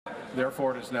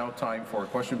Therefore, it is now time for a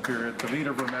question period. The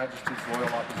Leader of Her Majesty's Loyal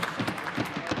Opposition.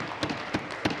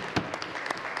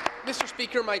 Mr.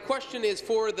 Speaker, my question is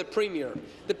for the Premier.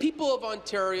 The people of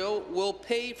Ontario will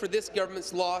pay for this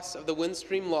government's loss of the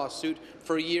Windstream lawsuit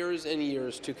for years and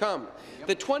years to come.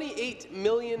 The $28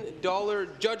 million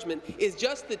judgment is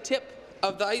just the tip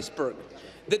of the iceberg.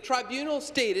 The tribunal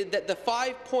stated that the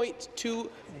 $5.2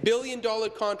 billion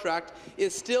contract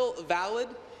is still valid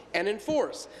and in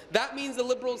force. That means the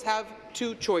Liberals have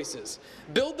two choices: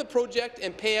 build the project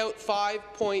and pay out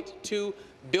 $5.2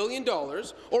 billion,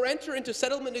 or enter into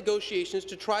settlement negotiations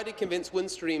to try to convince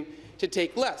Windstream to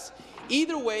take less.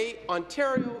 Either way,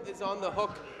 Ontario is on the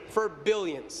hook for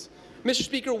billions. Mr.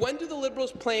 Speaker, when do the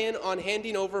Liberals plan on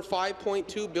handing over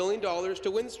 $5.2 billion to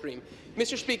Windstream?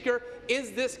 Mr. Speaker,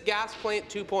 is this gas plant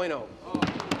 2.0?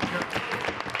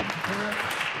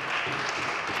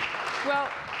 Well,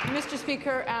 Mr.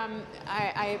 Speaker,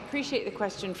 I appreciate the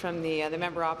question from the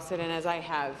member opposite, and as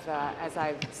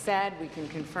I've said, we can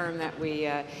confirm that we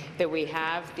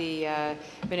have been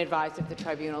advised of the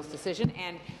tribunal's decision.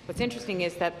 And what's interesting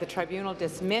is that the tribunal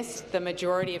dismissed the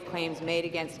majority of claims made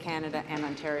against Canada and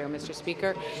Ontario, Mr.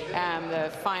 Speaker.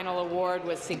 The final award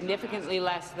was significantly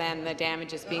less than the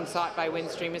damages being sought by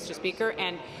Windstream, Mr. Speaker,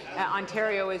 and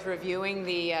Ontario is reviewing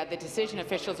the decision.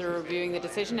 Officials are reviewing the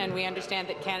decision, and we understand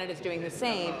that Canada is doing the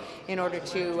same in order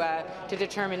to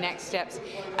determine next steps.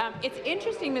 It's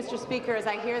interesting, Mr. Speaker, as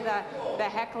I hear the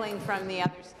heckling from the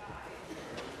others.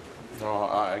 Oh,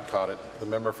 I caught it. The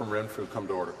member from Renfrew, come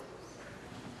to order.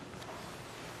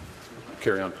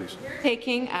 Carry on, please.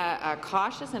 Taking a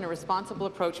cautious and a responsible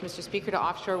approach, Mr. Speaker, to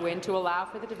offshore wind to allow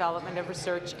for the development of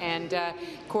research and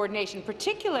coordination,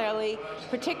 particularly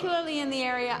in the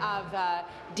area of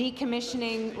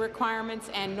decommissioning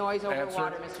requirements and noise over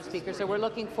water, Mr. Speaker. So we're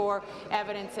looking for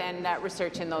evidence and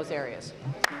research in those areas.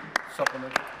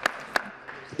 Supplementary.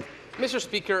 Mr.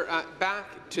 Speaker,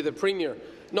 back to the Premier.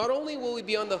 Not only will we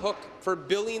be on the hook for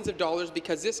billions of dollars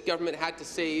because this government had to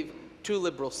save 2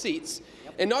 Liberal seats,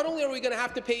 and not only are we going to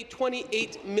have to pay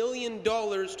 $28 million to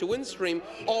Windstream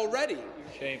already,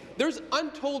 there's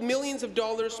untold millions of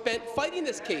dollars spent fighting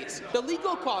this case, the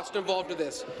legal cost involved with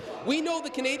this. We know the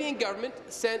Canadian government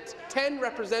sent 10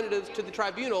 representatives to the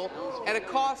tribunal at a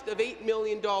cost of $8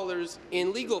 million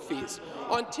in legal fees.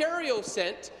 Ontario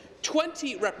sent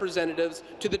 20 representatives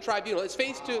to the tribunal. It's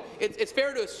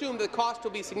fair to assume the cost will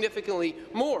be significantly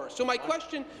more. So my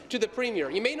question to the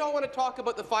Premier, you may not want to talk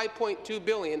about the $5.2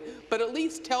 billion, but at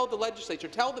least tell the legislature,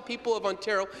 tell the people of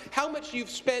Ontario how much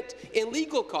you've spent in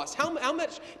legal costs, how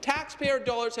much taxpayer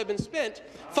dollars have been spent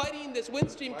fighting this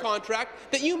Windstream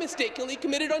contract that you mistakenly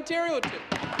committed Ontario to.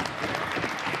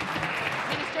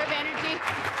 Minister of Energy.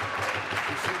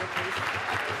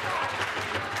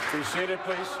 Be seated,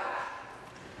 please.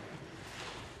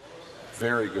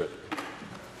 Very good.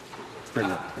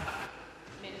 Premier.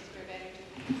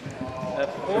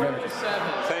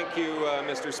 Thank you,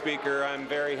 Mr. Speaker. I'm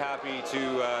very happy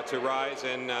to rise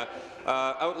and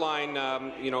outline,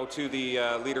 to the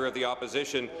Leader of the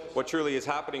Opposition what truly is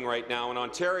happening right now. And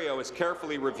Ontario is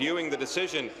carefully reviewing the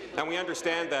decision, and we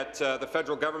understand that the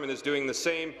federal government is doing the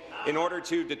same in order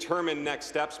to determine next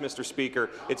steps, Mr. Speaker.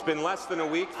 It's been less than a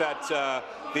week that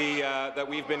that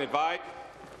we've been advised.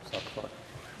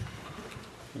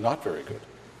 Not very good.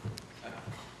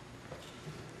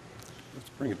 Let's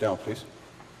bring it down, please.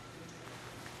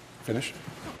 Finish.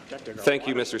 Thank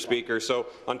you, Mr. Speaker. So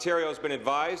Ontario has been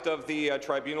advised of the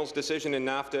tribunal's decision in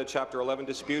NAFTA Chapter 11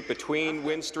 dispute between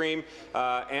Windstream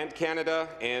and Canada,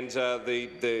 and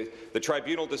the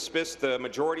tribunal dismissed the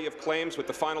majority of claims, with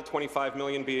the final $25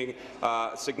 million being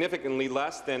significantly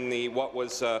less than what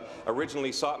was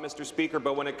originally sought, Mr. Speaker.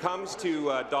 But when it comes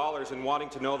to dollars and wanting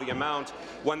to know the amount,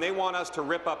 when they want us to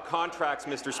rip up contracts,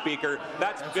 Mr. Speaker,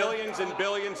 that's billions and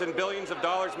billions and billions of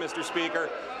dollars, Mr. Speaker.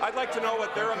 I'd like to know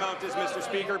what their amount is, Mr.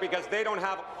 Speaker, because they don't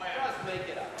have a plan. Just make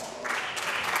it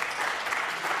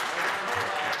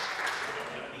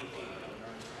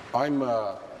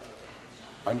up.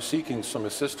 I'm seeking some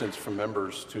assistance from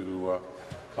members to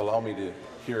allow me to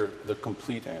hear the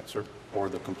complete answer or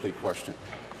the complete question.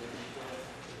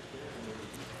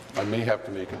 I may have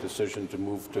to make a decision to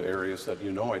move to areas that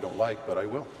I don't like, but I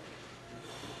will.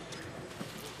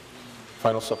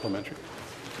 Final supplementary.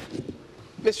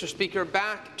 Mr. Speaker,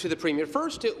 back to the Premier.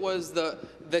 First, it was the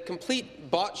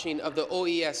complete botching of the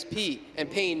OESP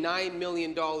and paying $9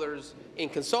 million in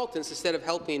consultants instead of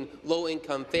helping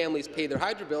low-income families pay their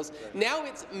hydro bills. Now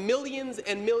it's millions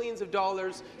and millions of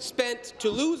dollars spent to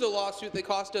lose a lawsuit that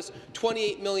cost us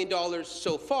 $28 million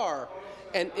so far.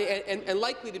 and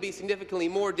likely to be significantly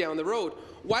more down the road.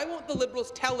 Why won't the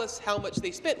Liberals tell us how much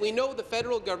they spent? We know the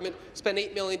federal government spent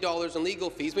 $8 million on legal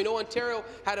fees. We know Ontario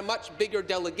had a much bigger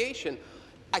delegation.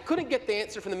 I couldn't get the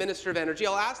answer from the Minister of Energy.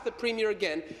 I'll ask the Premier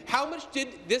again. How much did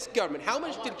this government, how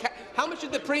much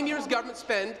did the Premier's government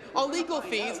spend on legal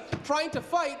fees trying to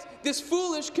fight this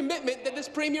foolish commitment that this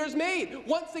Premier has made,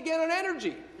 once again on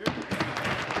energy?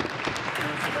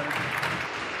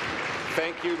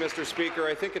 Thank you, Mr. Speaker.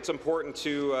 I think it's important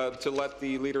to let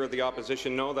the Leader of the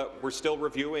Opposition know that we're still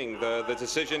reviewing the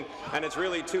decision, and it's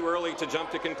really too early to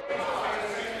jump to conclusions.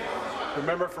 The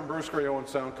member from Bruce Grey Owen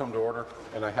Sound come to order,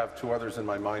 and I have two others in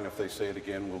my mind. If they say it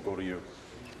again, we'll go to you.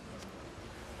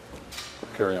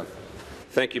 Carry on.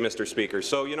 Thank you, Mr. Speaker.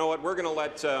 So, you know what, we're going to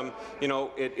let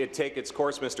it take its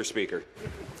course, Mr. Speaker.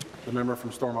 The member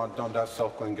from Stormont Dundas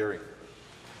South Glengarry.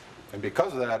 And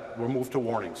because of that, we'll move to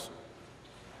warnings.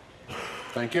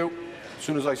 Thank you. As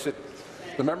soon as I sit,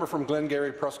 the member from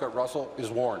Glengarry Prescott Russell is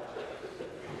warned.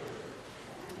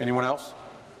 Anyone else?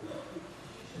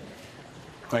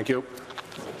 Thank you.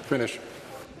 Finish.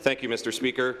 Thank you, Mr.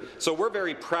 Speaker. So we're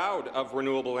very proud of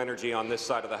renewable energy on this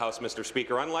side of the House, Mr.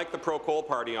 Speaker, unlike the pro-coal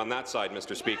party on that side,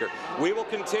 Mr. Speaker. We will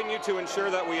continue to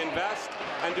ensure that we invest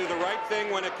and do the right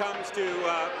thing when it comes to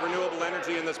renewable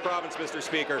energy in this province, Mr.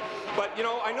 Speaker. But, you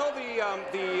know, I know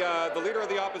the Leader of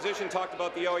the Opposition talked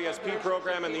about the OESP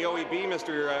program and the OEB,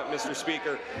 Mr.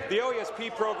 Speaker. The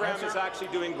OESP program is actually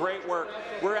doing great work.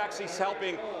 We're actually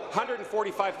helping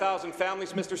 145,000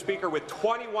 families, Mr. Speaker, with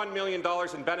 $21 million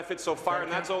in benefits so far,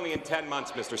 and that's only in 10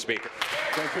 months, Mr. Speaker.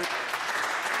 Thank you.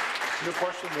 Your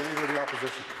question, the Leader of the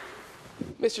Opposition.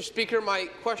 Mr. Speaker, my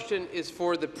question is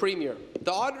for the Premier.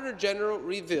 The Auditor General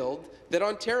revealed that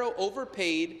Ontario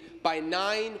overpaid by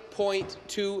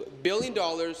 $9.2 billion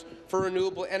for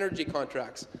renewable energy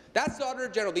contracts. That's the Auditor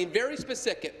General being very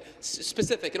specific, an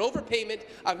overpayment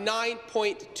of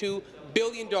 $9.2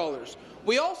 billion.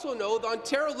 We also know the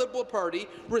Ontario Liberal Party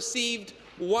received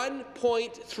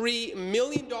 $1.3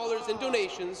 million in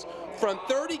donations from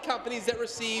 30 companies that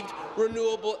received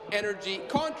renewable energy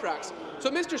contracts.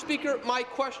 So, Mr. Speaker, my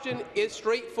question is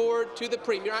straightforward to the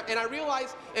Premier, and I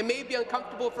realize it may be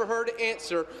uncomfortable for her to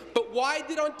answer, but why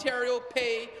did Ontario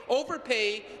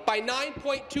overpay by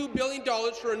 $9.2 billion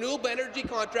for renewable energy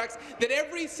contracts that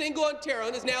every single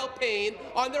Ontarian is now paying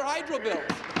on their hydro bills?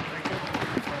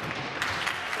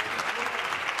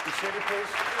 Be seated, please.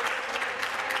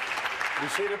 Be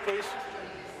seated, please.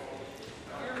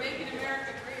 You're making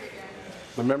America great again.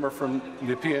 The member from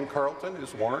Nepean Carleton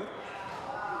is warned.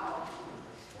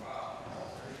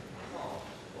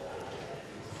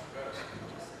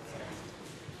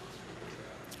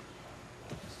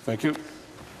 Thank you.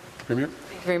 Premier.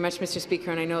 Thank you very much, Mr. Speaker,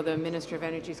 and I know the Minister of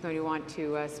Energy is going to want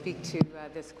to speak to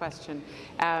this question.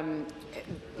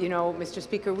 You know, Mr.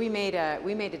 Speaker, we made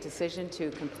a decision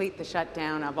to complete the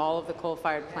shutdown of all of the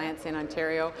coal-fired plants in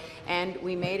Ontario, and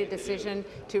we made a decision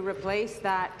to replace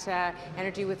that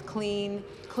energy with clean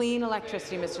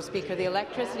electricity, Mr. Speaker. The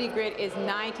electricity grid is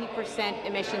 90%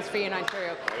 emissions-free in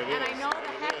Ontario, and I know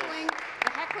the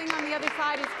heckling on the other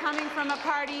side is coming from a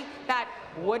party that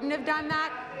wouldn't have done that,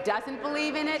 doesn't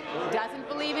believe in it, doesn't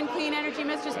believe in clean energy,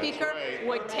 Mr. Speaker,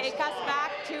 would take us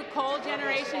back to coal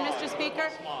generation, Mr. Speaker.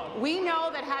 We know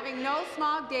that having no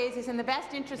smog days is in the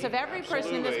best interest of every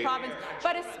person in this province,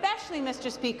 but especially,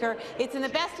 Mr. Speaker, it's in the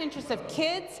best interest of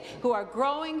kids who are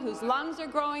growing, whose lungs are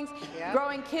growing,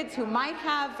 kids who might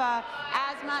have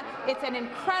asthma. It's an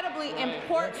incredibly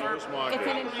important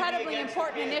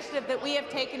initiative that we have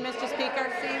taken, Mr. Speaker.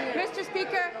 Mr.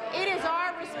 Speaker, it is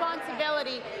our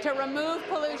responsibility to remove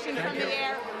pollution from the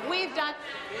air. We've done.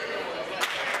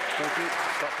 Thank you.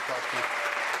 Stop the clock, please.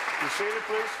 Be seated,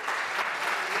 please.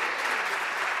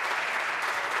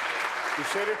 Be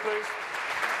seated, please.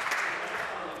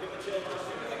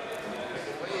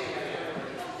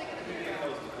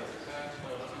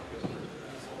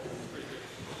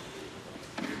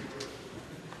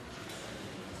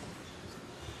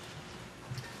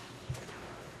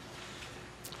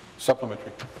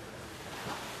 Supplementary.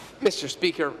 Mr.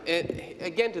 Speaker,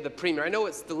 again to the Premier, I know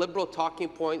it's the Liberal talking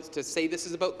points to say this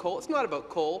is about coal. It's not about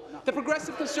coal. No. The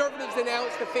Progressive Conservatives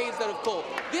announced the phase out of coal.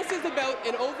 This is about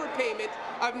an overpayment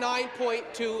of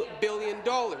 $9.2 billion.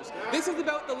 This is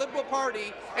about the Liberal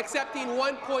Party accepting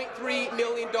 $1.3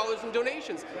 million in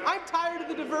donations. I'm tired of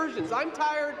the diversions. I'm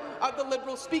tired of the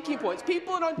Liberal speaking points.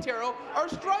 People in Ontario are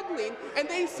struggling, and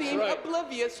they seem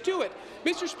oblivious to it.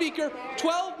 Mr. Speaker,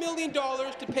 $12 million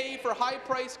to pay for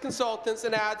high-priced consultants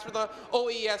and ads for of the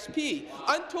OESP.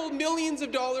 Untold millions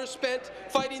of dollars spent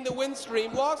fighting the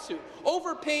Windstream lawsuit.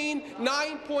 Overpaying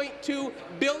 $9.2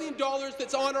 billion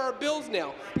that's on our bills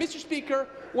now. Mr. Speaker,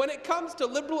 when it comes to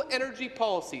Liberal energy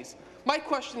policies, my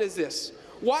question is this.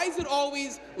 Why is it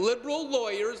always Liberal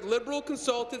lawyers, Liberal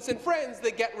consultants and friends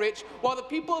that get rich, while the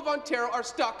people of Ontario are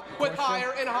stuck with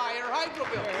higher and higher hydro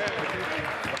bills?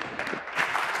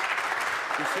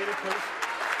 Be seated, please.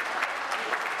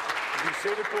 Be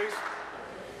seated, please.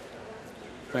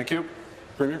 Thank you.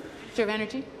 Premier. Minister of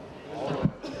Energy.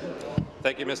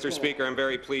 Thank you, Mr. Speaker. I'm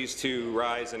very pleased to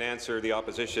rise and answer the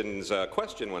opposition's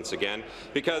question once again,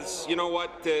 because you know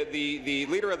what, the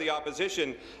leader of the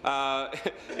opposition,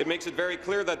 it makes it very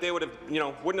clear that they would have,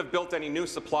 wouldn't have built any new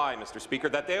supply, Mr. Speaker,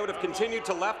 that they would have continued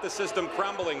to left the system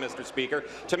crumbling, Mr. Speaker,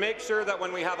 to make sure that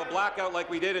when we have a blackout like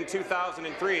we did in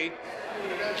 2003.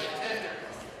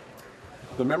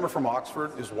 The member from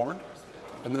Oxford is warned,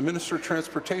 and the Minister of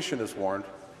Transportation is warned.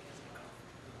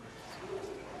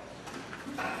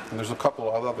 And there's a couple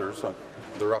of others.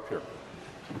 They're up here.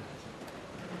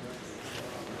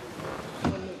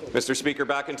 Mr. Speaker,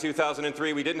 back in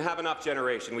 2003, we didn't have enough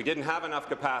generation. We didn't have enough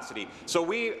capacity. So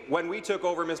when we took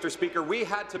over, Mr. Speaker, we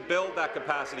had to build that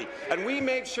capacity. And we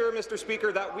made sure, Mr.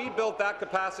 Speaker, that we built that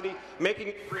capacity, making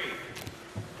it free.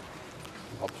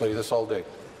 I'll play this all day.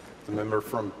 The member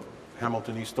from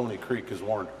Hamilton East Stony Creek is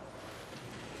warned.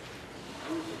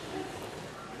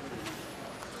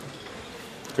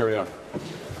 Carry on.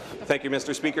 Thank you,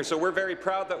 Mr. Speaker. So we're very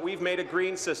proud that we've made a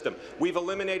green system. We've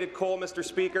eliminated coal, Mr.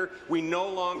 Speaker. We no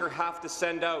longer have to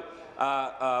send out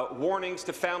warnings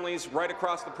to families right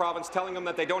across the province telling them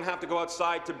that they don't have to go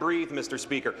outside to breathe, Mr.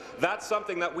 Speaker. That's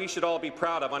something that we should all be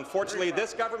proud of. Unfortunately,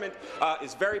 this government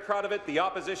is very proud of it. The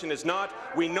opposition is not.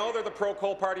 We know they're the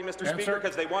pro-coal party, Mr. Speaker,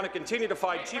 because they want to continue to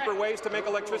find cheaper ways to make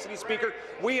electricity, Speaker.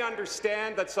 We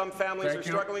understand that some families are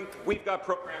struggling. We've got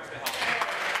programs to help.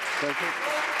 Thank you.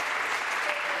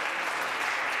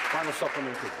 Final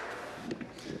supplementary.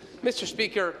 Mr.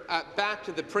 Speaker, back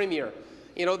to the Premier.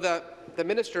 You know, the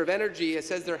Minister of Energy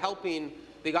says they're helping.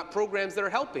 They got programs that are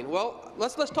helping. Well,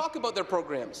 let's talk about their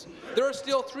programs. There are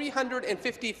still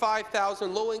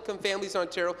 355,000 low-income families in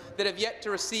Ontario that have yet to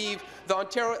receive the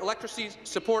Ontario Electricity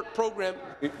Support Program.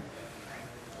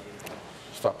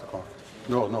 Stop the clock.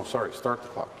 No, sorry. Start the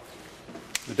clock.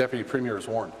 The Deputy Premier is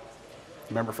warned.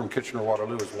 The member from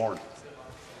Kitchener-Waterloo is warned.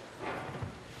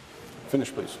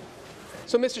 Finish, please.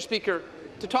 So, Mr. Speaker,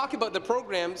 to talk about the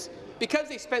programs, because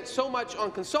they spent so much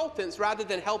on consultants rather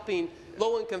than helping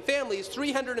low-income families,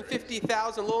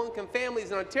 350,000 low-income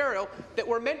families in Ontario that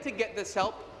were meant to get this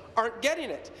help aren't getting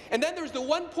it. And then there's the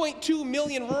 1.2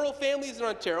 million rural families in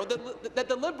Ontario that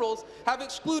the Liberals have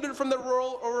excluded from the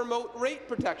rural or remote rate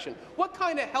protection. What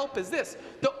kind of help is this?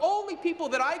 The only people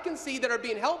that I can see that are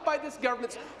being helped by this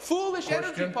government's foolish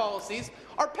energy policies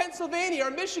are Pennsylvania,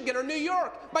 or Michigan, or New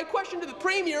York. My question to the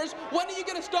Premier is, when are you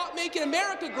going to stop making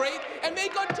America great and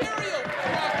make Ontario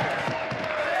prosperous?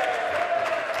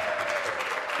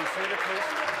 Be seated, please.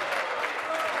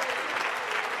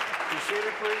 Be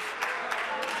seated, please.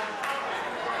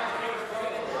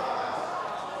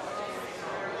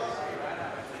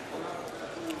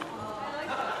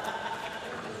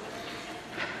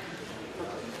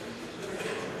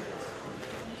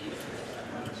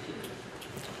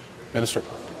 Minister.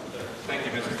 Thank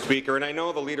you, Mr. Speaker. And I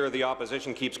know the Leader of the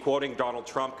Opposition keeps quoting Donald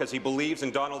Trump because he believes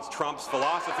in Donald Trump's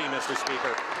philosophy, Mr.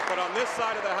 Speaker. But on this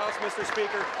side of the House, Mr.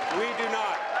 Speaker, we do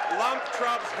not lump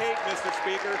Trump's hate, Mr.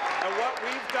 Speaker. And what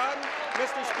we've done,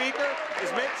 Mr. Speaker, is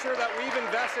make sure that we've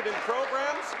invested in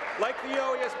programs like the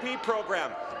OESP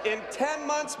program. In 10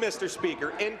 months, Mr.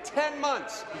 Speaker, in 10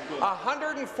 months,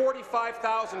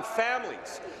 145,000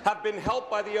 families have been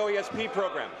helped by the OESP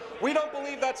program. We don't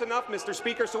believe that's enough, Mr.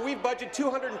 Speaker, so we've budgeted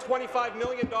 $225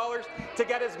 million to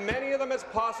get as many of them as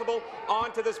possible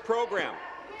onto this program.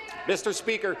 Mr.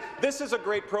 Speaker, this is a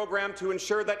great program to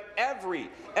ensure that every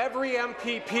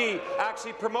MPP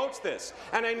actually promotes this.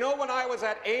 And I know when I was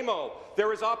at AMO, there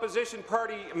was opposition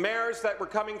party mayors that were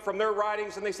coming from their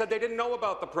ridings, and they said they didn't know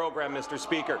about the program, Mr.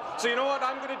 Speaker. So you know what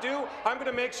I'm going to do? I'm going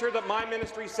to make sure that my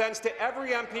ministry sends to every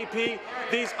MPP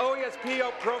these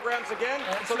OESP programs again,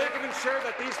 so they can ensure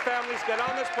that these families get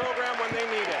on this program when they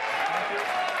need it. Thank you.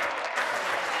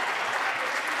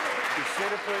 Be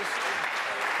seated, please.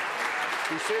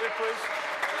 Be seated, please.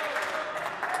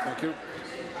 Thank you.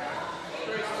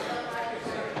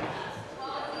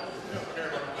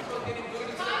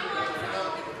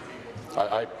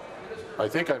 I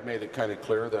think I've made it kind of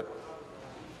clear that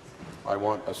I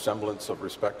want a semblance of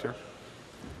respect here.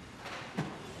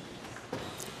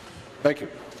 Thank you.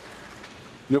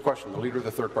 New question, the Leader of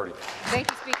the Third Party.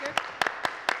 Thank you, Speaker.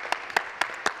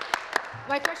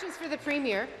 My question is for the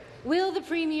Premier. Will the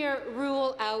Premier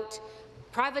rule out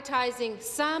privatizing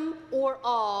some or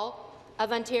all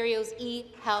of Ontario's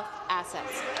e-health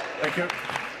assets? Thank you.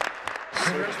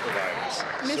 Service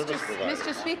providers.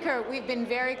 Mr. Speaker, we've been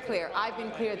very clear. I've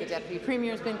been clear. The Deputy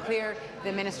Premier has been clear.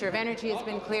 The Minister of Energy has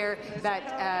been clear.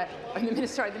 That the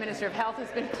Minister of Health has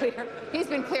been clear. He's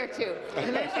been clear too. The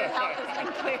Minister of Health has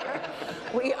been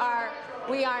clear.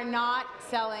 We are not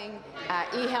selling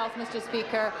e-health, Mr.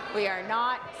 Speaker. We are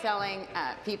not selling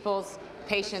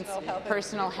patients'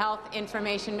 personal health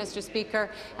information, Mr. Speaker.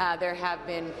 There have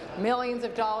been millions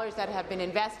of dollars that have been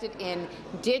invested in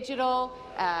digital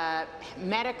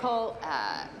medical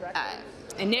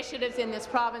initiatives in this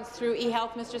province through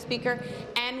e-health, Mr. Speaker,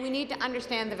 and we need to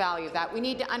understand the value of that. We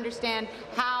need to understand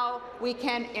how we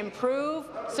can improve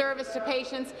service to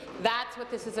patients. That's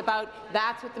what this is about.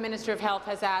 That's what the Minister of Health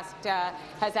has asked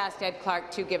Ed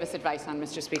Clark to give us advice on,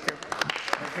 Mr. Speaker.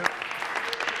 Thank you.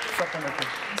 Supplementary.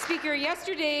 Speaker,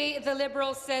 yesterday the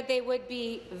Liberals said they would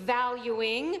be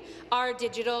valuing our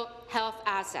digital health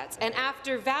assets, and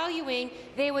after valuing,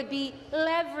 they would be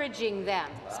leveraging them.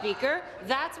 Speaker,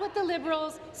 that's what the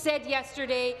Liberals said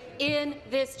yesterday in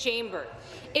this chamber.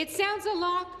 It sounds a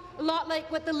lot like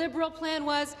what the Liberal plan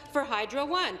was for Hydro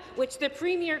One, which the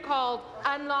Premier called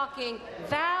unlocking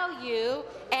value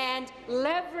and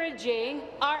leveraging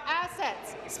our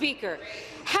assets. Speaker,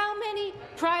 how many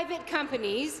private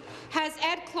companies has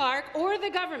Ed Clark or the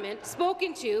government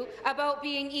spoken to about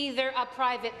being either a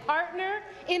private partner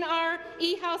in our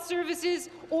e-health services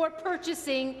or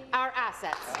purchasing our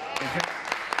assets?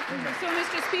 So,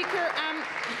 Mr. Speaker,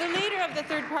 the leader of the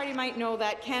third party might know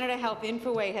that Canada Health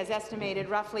Infoway has estimated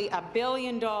roughly $1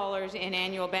 billion in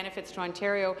annual benefits to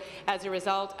Ontario as a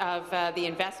result of the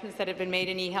investments that have been made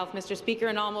in e-health, Mr. Speaker,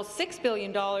 and almost $6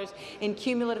 billion in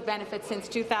cumulative benefits since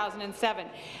 2007.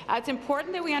 It's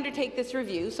important that we undertake this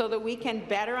review so that we can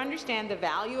better understand the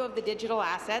value of the digital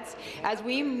assets as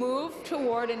we move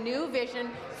toward a new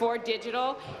vision for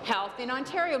digital health in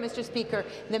Ontario, Mr. Speaker.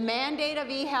 The mandate of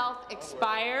e-health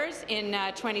expires in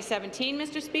 2017,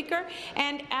 Mr. Speaker.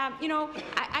 And, you know,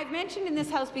 I've mentioned in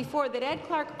this House before that Ed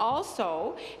Clark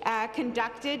also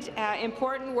conducted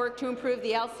important work to improve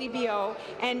the LCBO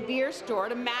and beer store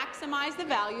to maximize the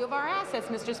value of our assets,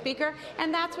 Mr. Speaker,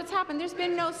 and that's what's happened. There's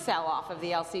been no sell-off of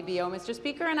the LCBO, Mr.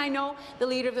 Speaker, and I know the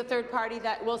leader of the third party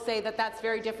that will say that that's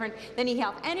very different than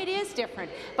e-health, and it is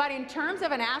different. But in terms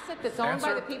of an asset that's owned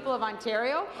by the people of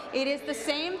Ontario, it is the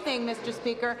same thing, Mr.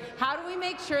 Speaker. How do we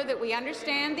make sure that we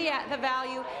understand the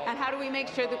value, and how do we make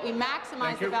sure that we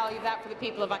maximize the value of that for the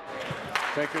people of Ontario?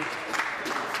 Thank you.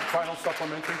 Final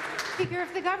supplementary. Speaker,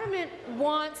 if the government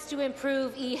wants to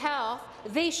improve e-health,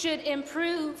 they should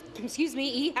improve,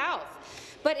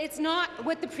 e-health. But it's not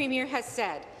what the Premier has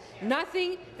said.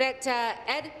 Nothing that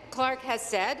Ed Clark has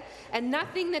said, and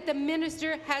nothing that the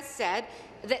Minister has said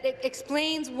that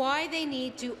explains why they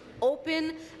need to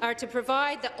open or to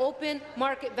provide the open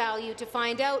market value to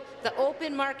find out the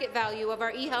open market value of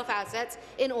our e-health assets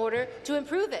in order to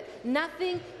improve it.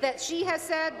 Nothing that she has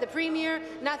said, the Premier,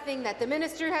 nothing that the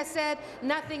Minister has said,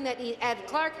 nothing that Ed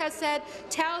Clark has said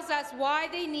tells us why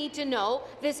they need to know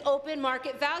this open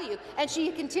market value. And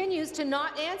she continues to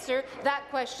not answer that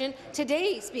question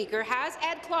today, Speaker. Has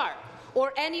Ed Clark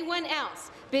or anyone else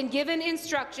been given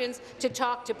instructions to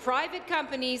talk to private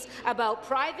companies about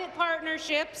private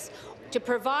partnerships to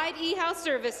provide e-health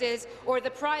services or the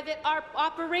private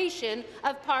operation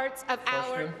of parts of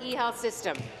our e-health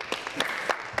system?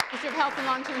 Minister of Health and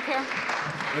Long-Term Care.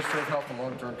 Minister of Health and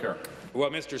Long-Term Care. Well,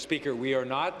 Mr. Speaker, we are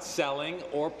not selling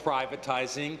or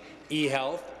privatizing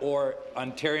e-health or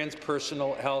Ontarians'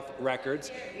 personal health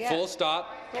records. Full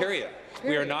stop, period.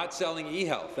 We are not selling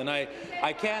e-health, and I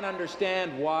can't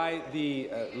understand why the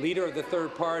leader of the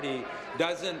third party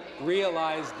doesn't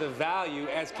realize the value,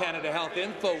 as Canada Health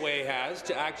Infoway has,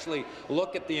 to actually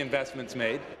look at the investments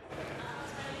made.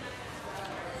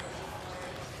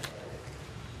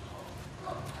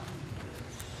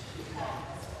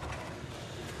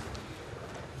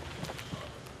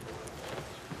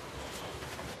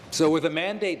 So with a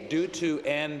mandate due to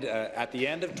end at the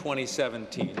end of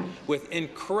 2017, with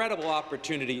incredible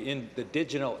opportunity in the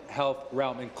digital health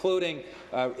realm, including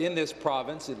in this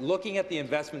province, looking at the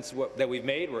investments that we've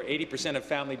made, where 80% of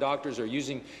family doctors are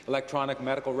using electronic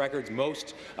medical records,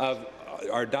 most of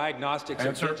our diagnostics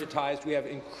are digitized. We have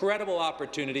incredible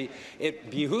opportunity. It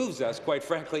behooves us, quite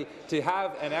frankly, to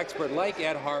have an expert like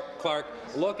Ed Clark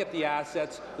look at the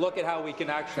assets, look at how we can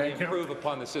actually improve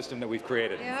upon the system that we've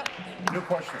created. New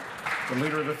question. The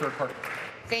leader of the third party.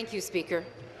 Thank you, Speaker.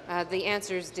 The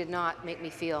answers did not make me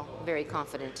feel very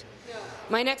confident.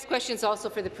 My next question is also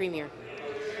for the Premier.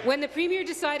 When the Premier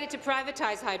decided to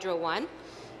privatize Hydro One,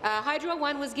 Hydro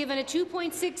One was given a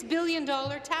 $2.6 billion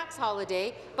tax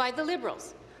holiday by the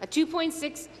Liberals. A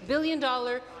 $2.6 billion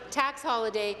tax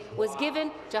holiday was given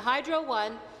to Hydro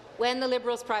One when the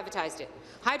Liberals privatized it.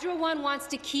 Hydro One wants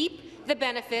to keep the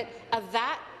benefit of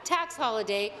that tax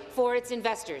holiday for its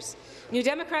investors. New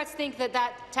Democrats think that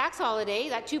that tax holiday,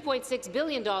 that $2.6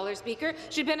 billion, Speaker,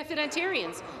 should benefit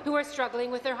Ontarians who are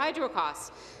struggling with their hydro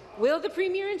costs. Will the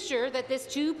Premier ensure that this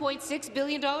 $2.6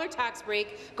 billion tax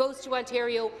break goes to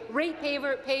Ontario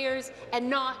ratepayers and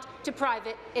not to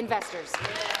private investors?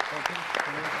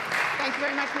 Thank you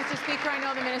very much, Mr. Speaker. I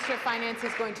know the Minister of Finance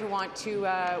is going to want to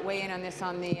weigh in on this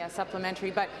on the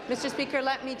supplementary, but Mr. Speaker,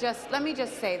 let me just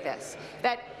say this: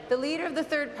 that the Leader of the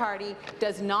Third Party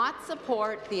does not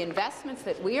support the investments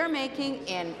that we are making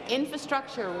in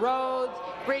infrastructure, roads,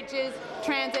 bridges,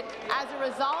 transit, as a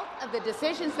result of the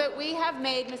decisions that we have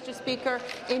made, Mr. Speaker,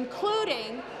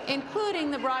 including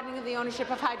the broadening of the ownership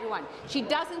of Hydro One. She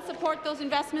doesn't support those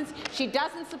investments. She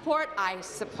doesn't support, I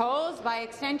suppose, by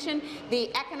extension,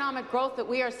 the economic growth that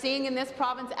we are seeing in this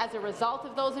province as a result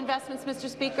of those investments, Mr.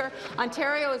 Speaker.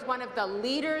 Ontario is one of the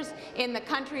leaders in the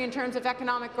country in terms of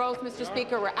economic growth, Mr.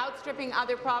 Speaker. We're outstripping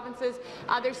other provinces,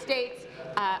 other states,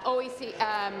 OECD,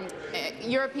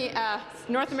 European,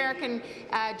 North American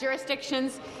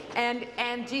jurisdictions, and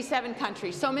G7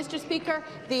 countries. So, Mr. Speaker,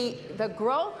 the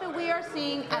growth that we are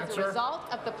seeing as a result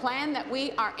of the plan that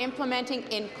we are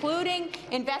implementing, including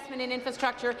investment in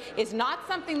infrastructure, is not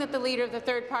something that the Leader of the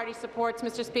Third Party supports,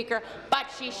 Mr. Speaker, but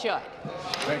she should.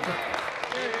 Thank you.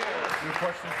 Your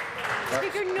question?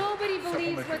 Speaker, nobody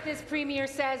believes what this Premier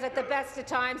says at the best of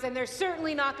times, and they're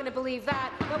certainly not going to believe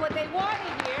that. But what they want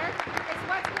to hear is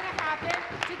what's going to happen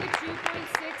to the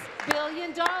 $2.6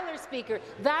 billion, Speaker.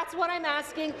 That's what I'm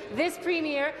asking this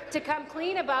Premier to come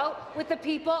clean about with the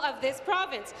people of this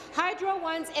province. Hydro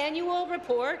One's annual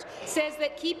report says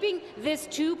that keeping this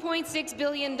 $2.6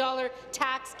 billion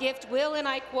tax gift will, and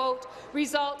I quote,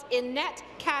 result in net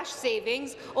cash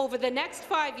savings over the next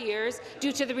 5 years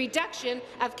due to the reduction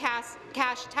of cash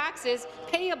taxes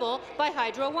payable by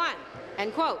Hydro One,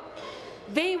 end quote.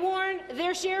 They warn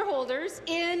their shareholders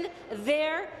in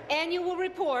their annual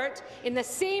report, in the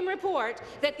same report,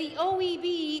 that the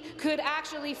OEB could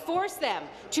actually force them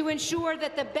to ensure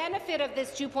that the benefit of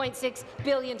this $2.6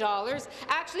 billion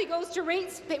actually goes to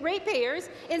ratepayers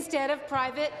instead of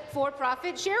private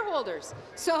for-profit shareholders.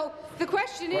 So the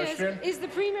question is the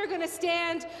Premier going to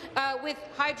stand with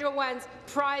Hydro One's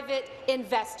private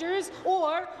investors,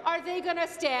 or are they going to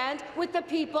stand with the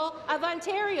people of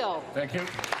Ontario? Thank you.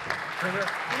 Premier.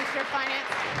 Minister of Finance.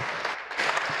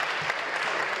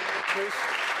 Please.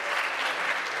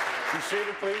 Be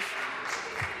seated, please.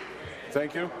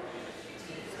 Thank you.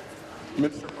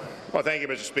 Well, thank you,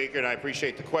 Mr. Speaker, and I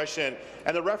appreciate the question.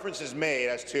 And the reference is made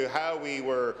as to how we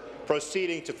were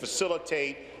proceeding to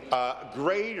facilitate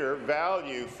greater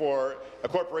value for a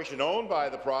corporation owned by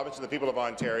the province and the people of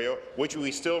Ontario, which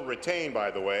we still retain, by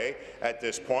the way, at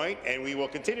this point, and we will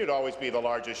continue to always be the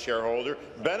largest shareholder,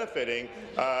 benefiting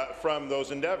from those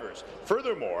endeavours.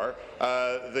 Furthermore,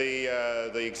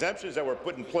 the exemptions that were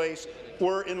put in place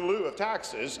were in lieu of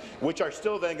taxes, which are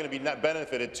still then going to be net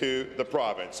benefited to the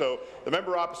province. So the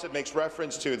member opposite makes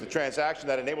reference to the transaction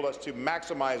that enabled us to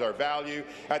maximize our value.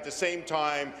 At the same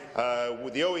time,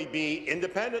 with the OEB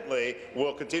independently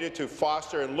will continue to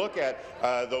foster and look at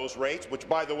those rates, which,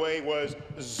 by the way, was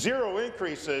zero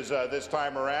increases this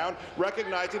time around,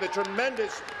 recognizing the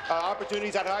tremendous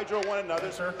opportunities that Hydro One and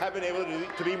others have been able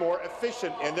to be more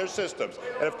efficient in their systems.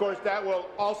 And, of course, that will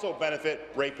also benefit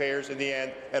ratepayers in the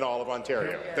end and all of Ontario.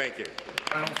 Thank you.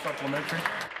 Final supplementary.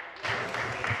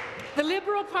 The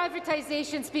Liberal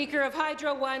privatization, Speaker, of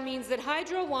Hydro One means that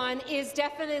Hydro One is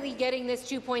definitely getting this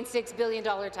 $2.6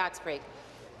 billion tax break.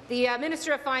 The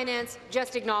Minister of Finance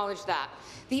just acknowledged that.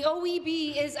 The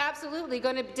OEB is absolutely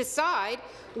going to decide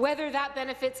whether that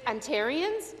benefits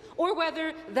Ontarians or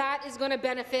whether that is going to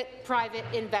benefit private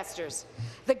investors.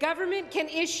 The government can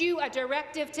issue a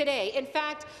directive today. In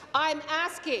fact, I'm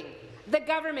asking the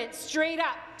government straight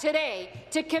up today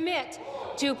to commit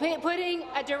to putting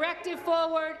a directive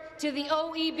forward to the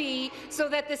OEB so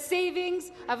that the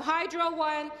savings of Hydro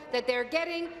One that they're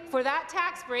getting for that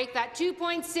tax break, that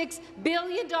 $2.6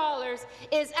 billion,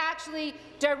 is actually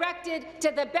directed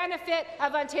to the benefit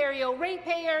of Ontario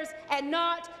ratepayers and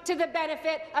not to the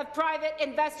benefit of private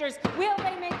investors. Will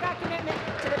they make that commitment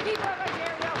to the people of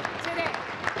Ontario today?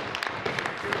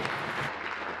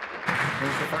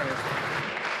 Minister of Finance.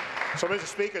 So, Mr.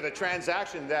 Speaker, the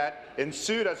transaction that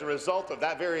ensued as a result of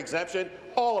that very exemption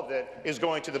all of it is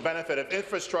going to the benefit of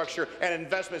infrastructure and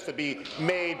investments to be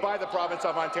made by the province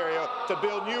of Ontario to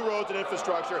build new roads and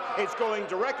infrastructure. It's going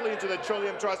directly into the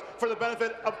Trillium Trust for the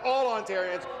benefit of all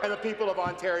Ontarians and the people of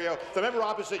Ontario. The member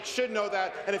opposite should know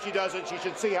that, and if she doesn't, she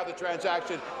should see how the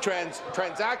transacted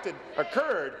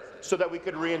occurred, so that we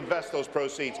could reinvest those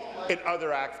proceeds in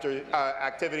other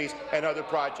activities and other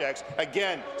projects.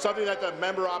 Again, something that the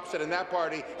member opposite in that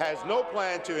party has no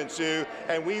plan to ensue,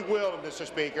 and we will, Mr.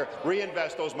 Speaker,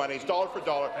 reinvest those monies dollar for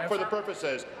dollar for the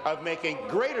purposes of making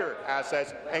greater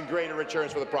assets and greater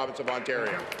returns for the province of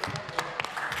Ontario.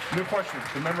 New question.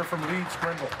 The member from Leeds,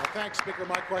 Grindal. Thanks, Speaker.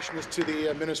 My question is to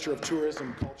the Minister of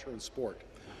Tourism, Culture and Sport.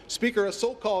 Speaker, a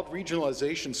so-called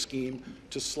regionalization scheme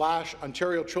to slash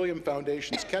Ontario Trillium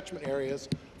Foundation's catchment areas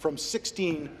from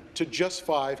 16 to just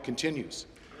 5 continues.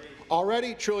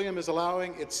 Already, Trillium is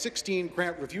allowing its 16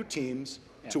 grant review teams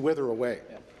to wither away.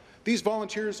 These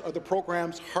volunteers are the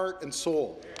program's heart and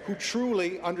soul, who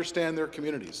truly understand their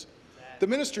communities. The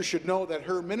minister should know that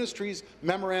her ministry's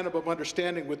Memorandum of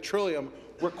Understanding with Trillium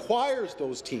requires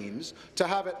those teams to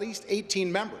have at least 18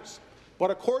 members. But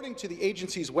according to the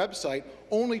agency's website,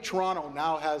 only Toronto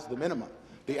now has the minimum.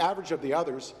 The average of the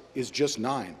others is just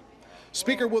 9.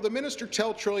 Speaker, will the minister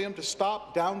tell Trillium to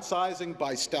stop downsizing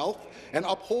by stealth and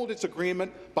uphold its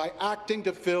agreement by acting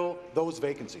to fill those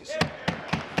vacancies?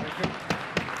 Thank you.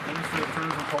 Minister of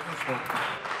Tourism, Culture and Sport.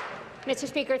 Mr.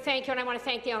 Speaker, thank you, and I want to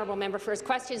thank the honourable member for his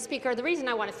question. Speaker, the reason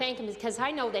I want to thank him is because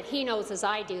I know that he knows, as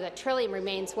I do, that Trillium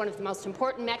remains one of the most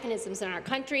important mechanisms in our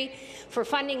country for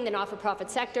funding the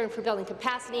not-for-profit sector and for building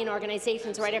capacity in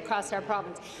organizations right across our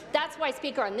province. That's why,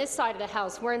 Speaker, on this side of the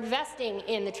House, we're investing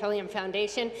in the Trillium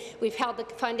Foundation. We've held the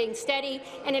funding steady,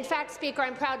 and in fact, Speaker,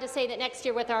 I'm proud to say that next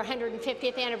year, with our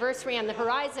 150th anniversary on the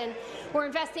horizon, we're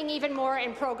investing even more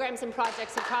in programs and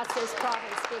projects across this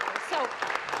province, Speaker. So,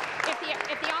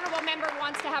 if the honourable member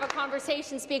wants to have a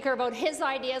conversation, Speaker, about his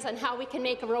ideas on how we can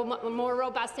make a more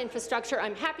robust infrastructure,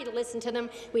 I'm happy to listen to them.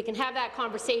 We can have that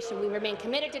conversation. We remain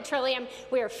committed to Trillium.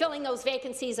 We are filling those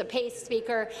vacancies apace,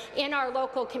 Speaker, in our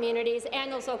local communities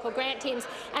and those local grant teams,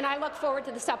 and I look forward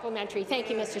to the supplementary. Thank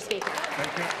you, Mr. Speaker.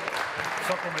 Thank you.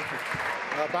 Supplementary.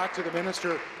 Back to the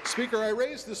minister. Speaker, I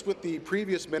raised this with the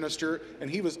previous minister, and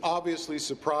he was obviously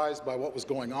surprised by what was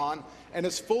going on, and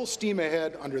it's full steam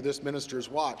ahead under this minister's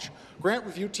watch. Grant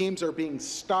review teams are being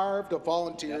starved of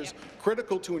volunteers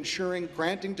critical to ensuring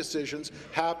granting decisions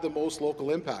have the most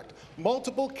local impact.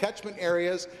 Multiple catchment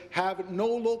areas have no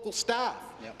local staff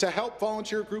to help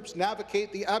volunteer groups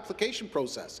navigate the application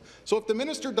process. So if the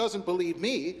minister doesn't believe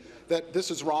me that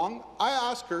this is wrong, I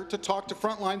ask her to talk to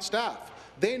frontline staff.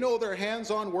 They know their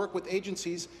hands-on work with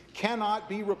agencies cannot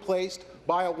be replaced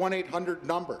by a 1-800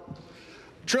 number.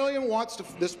 Trillium wants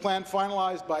this plan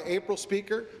finalized by April,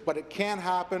 Speaker, but it can't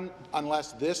happen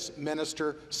unless this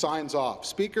minister signs off.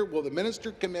 Speaker, will the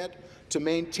minister commit to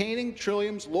maintaining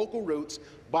Trillium's local roots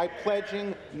by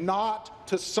pledging not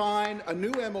to sign a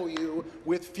new MOU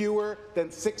with fewer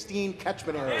than 16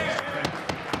 catchment areas?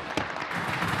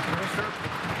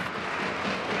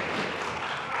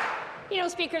 You know,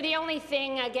 Speaker, the only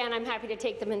thing, again, I'm happy to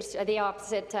take the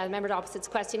member opposite's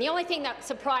question. The only thing that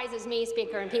surprises me,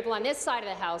 Speaker, and people on this side of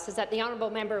the House is that the honourable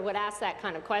member would ask that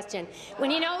kind of question when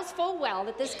he knows full well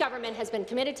that this government has been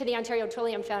committed to the Ontario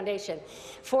Trillium Foundation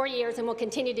for years and will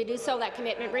continue to do so. That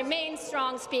commitment remains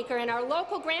strong, Speaker, and our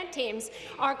local grant teams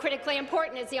are critically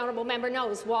important, as the honourable member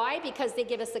knows. Why? Because they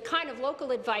give us the kind of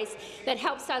local advice that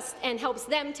helps us and helps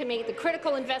them to make the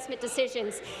critical investment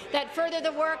decisions that further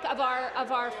the work of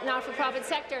our not-for-profit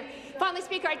sector. Finally,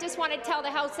 Speaker, I just want to tell the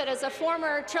House that as a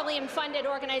former Trillium-funded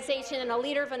organization and a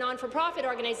leader of a non-for-profit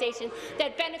organization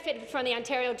that benefited from the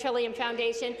Ontario Trillium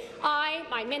Foundation, I,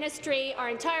 my ministry, our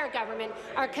entire government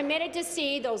are committed to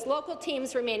see those local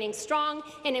teams remaining strong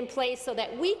and in place so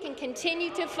that we can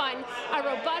continue to fund a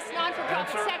robust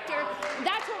non-for-profit sector.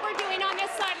 That's what we're doing on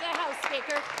this side of the House,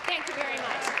 Speaker. Thank you very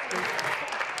much.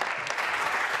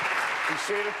 Be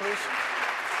seated, please.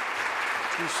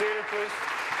 Be seated, please.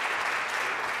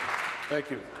 Thank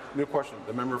you. New question.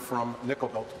 The member from Nickel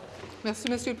Belt. Merci,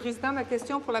 Monsieur le Président. Ma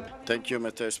question pour la... Thank you,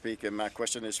 Mr. Speaker. My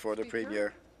question is for the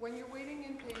Premier. When you're waiting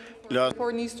in payment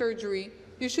for knee surgery,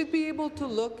 you should be able to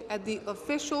look at the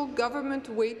official government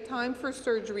wait time for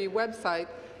surgery website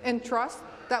and trust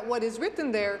that what is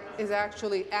written there is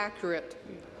actually accurate.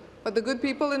 But the good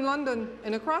people in London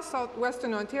and across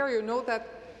southwestern Ontario know that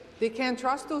they can't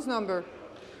trust those numbers.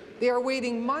 They are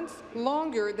waiting months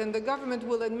longer than the government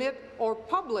will admit or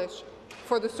publish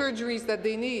for the surgeries that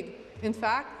they need. In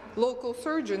fact, local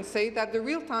surgeons say that the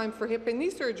real time for hip and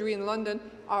knee surgery in London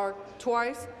are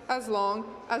twice as long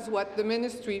as what the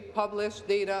ministry published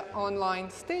data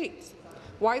online states.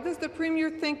 Why does the Premier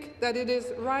think that it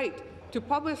is right to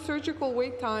publish surgical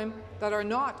wait time that are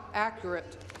not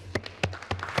accurate?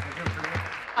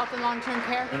 Health and long-term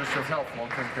care. Minister of Health,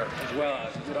 Long-Term Care. Well,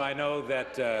 I know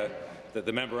that that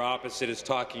the member opposite is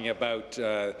talking about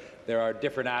there are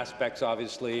different aspects,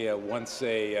 obviously, once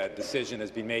a decision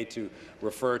has been made to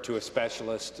refer to a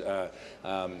specialist,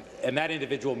 and that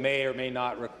individual may or may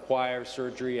not require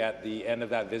surgery at the end of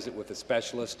that visit with a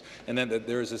specialist, and then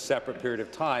there is a separate period of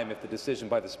time if the decision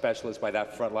by the specialist, by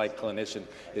that frontline clinician,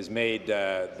 is made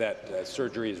that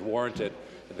surgery is warranted.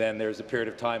 Then there's a period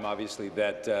of time, obviously,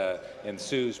 that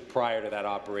ensues prior to that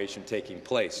operation taking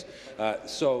place.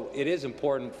 So it is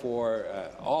important for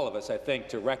all of us, I think,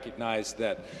 to recognize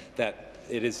that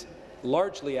it is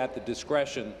largely at the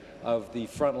discretion of the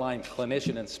frontline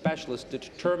clinician and specialist to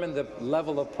determine the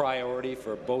level of priority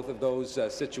for both of those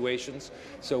situations.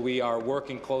 So we are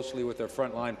working closely with our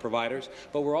frontline providers,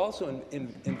 but we're also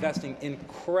investing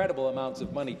incredible amounts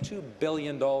of money, $2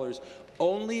 billion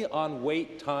only on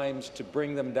wait times to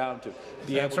bring them down to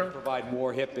be able to provide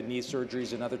more hip and knee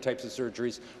surgeries and other types of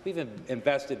surgeries. We've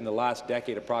invested in the last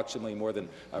decade approximately more than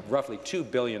roughly $2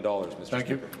 billion, Mr. Thank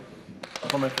Speaker.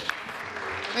 you.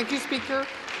 Thank you, Speaker.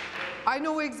 I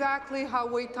know exactly how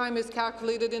wait time is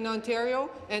calculated in Ontario,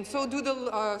 and so do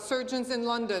the surgeons in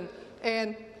London.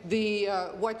 And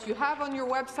what you have on your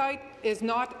website is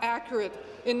not accurate.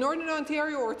 In Northern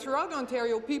Ontario or throughout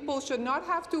Ontario, people should not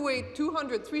have to wait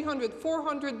 200, 300,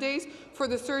 400 days for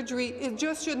the surgery. It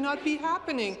just should not be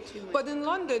happening. But in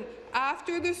London,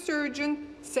 after the surgeon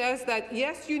says that,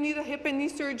 yes, you need a hip and knee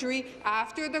surgery,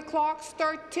 after the clocks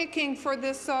start ticking for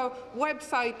this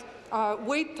website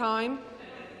wait time,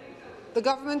 the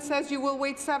government says you will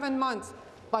wait 7 months.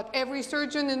 But every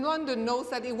surgeon in London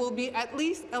knows that it will be at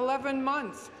least 11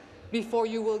 months before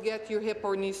you will get your hip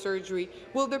or knee surgery.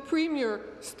 Will the Premier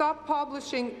stop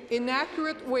publishing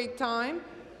inaccurate wait time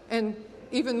and,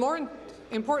 even more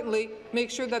importantly, make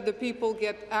sure that the people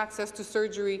get access to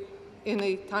surgery in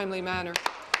a timely manner?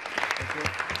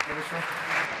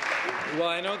 Well,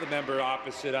 I know the member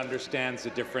opposite understands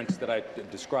the difference that I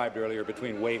described earlier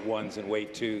between wait ones and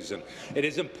wait twos, and it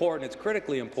is important, it's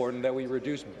critically important that we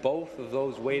reduce both of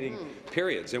those waiting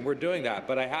periods, and we're doing that.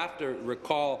 But I have to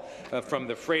recall from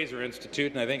the Fraser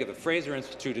Institute, and I think if the Fraser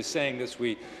Institute is saying this,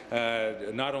 we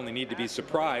not only need to be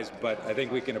surprised, but I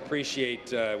think we can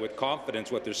appreciate with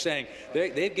confidence what they're saying.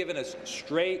 They've given us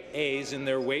straight A's in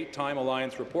their Wait Time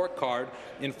Alliance report card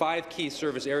in 5 key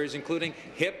service areas, including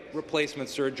hip replacement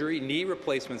surgery, knee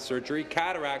replacement surgery,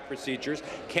 cataract procedures,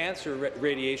 cancer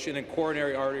radiation, and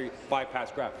coronary artery bypass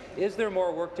graft. Is there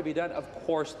more work to be done? Of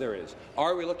course there is.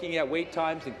 Are we looking at wait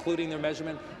times, including their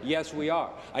measurement? Yes, we are.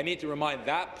 I need to remind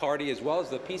that party, as well as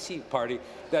the PC party,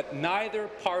 that neither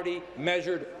party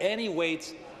measured any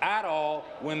waits at all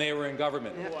when they were in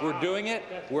government. Wow. We're doing it.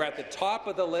 We're at the top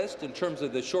of the list in terms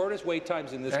of the shortest wait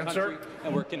times in this country,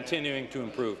 and we're continuing to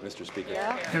improve, Mr. Speaker.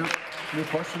 New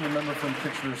question, the member from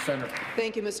Kitchener Centre.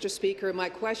 Thank you, Mr. Speaker. My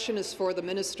question is for the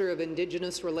Minister of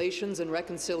Indigenous Relations and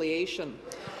Reconciliation.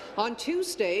 On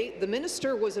Tuesday, the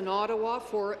minister was in Ottawa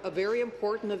for a very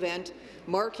important event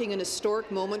marking an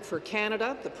historic moment for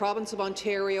Canada, the province of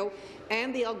Ontario,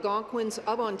 and the Algonquins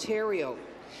of Ontario.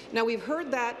 Now, we've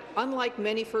heard that, unlike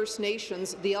many First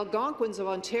Nations, the Algonquins of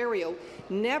Ontario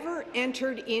never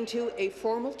entered into a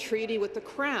formal treaty with the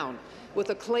Crown, with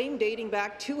a claim dating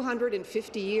back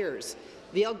 250 years.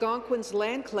 The Algonquins'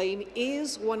 land claim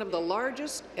is one of the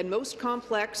largest and most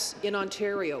complex in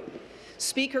Ontario.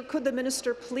 Speaker, could the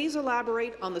minister please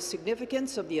elaborate on the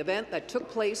significance of the event that took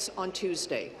place on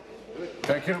Tuesday?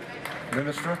 Thank you.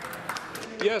 Minister.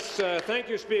 Yes, thank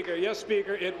you, Speaker. Yes,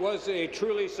 Speaker, it was a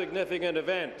truly significant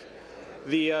event.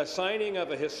 The signing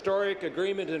of a historic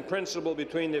agreement in principle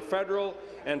between the federal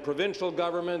and provincial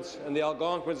governments and the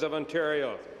Algonquins of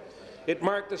Ontario. It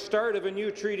marked the start of a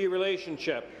new treaty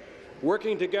relationship,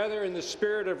 working together in the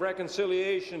spirit of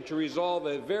reconciliation to resolve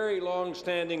a very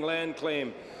long-standing land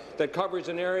claim that covers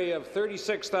an area of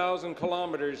 36,000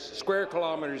 square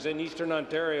kilometres in eastern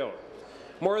Ontario.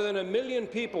 More than 1 million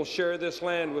people share this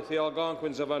land with the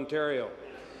Algonquins of Ontario.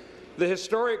 The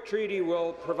historic treaty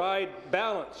will provide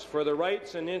balance for the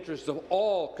rights and interests of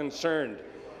all concerned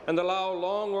and allow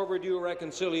long overdue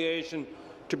reconciliation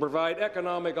to provide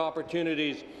economic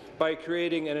opportunities by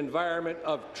creating an environment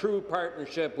of true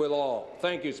partnership with all.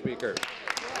 Thank you, Speaker.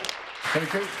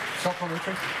 Thank you.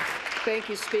 Supplementary. Thank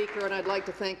you, Speaker, and I'd like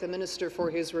to thank the Minister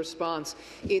for his response.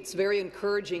 It's very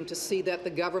encouraging to see that the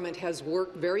government has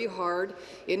worked very hard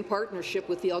in partnership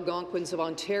with the Algonquins of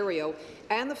Ontario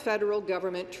and the federal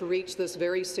government to reach this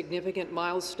very significant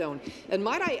milestone. And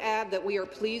might I add that we are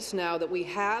pleased now that we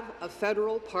have a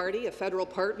federal party, a federal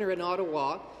partner in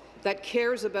Ottawa that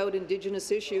cares about Indigenous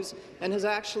issues and has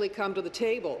actually come to the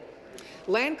table.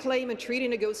 Land claim and treaty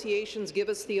negotiations give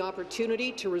us the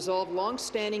opportunity to resolve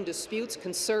long-standing disputes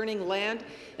concerning land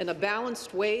in a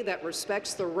balanced way that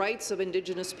respects the rights of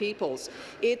Indigenous peoples.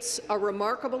 It's a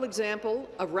remarkable example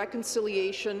of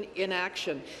reconciliation in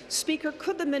action. Speaker,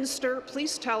 could the minister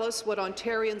please tell us what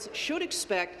Ontarians should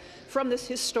expect from this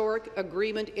historic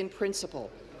agreement in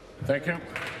principle? Thank you.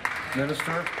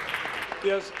 Minister.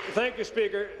 Yes, thank you,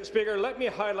 Speaker. Speaker, let me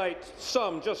highlight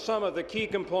just some of the key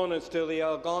components to the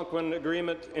Algonquin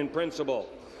Agreement in principle.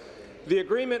 The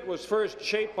agreement was first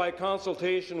shaped by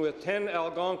consultation with 10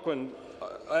 Algonquin,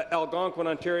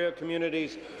 Ontario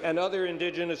communities and other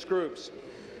Indigenous groups.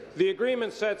 The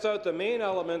agreement sets out the main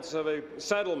elements of a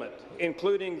settlement,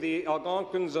 including the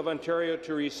Algonquins of Ontario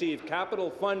to receive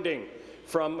capital funding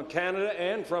from Canada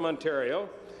and from Ontario,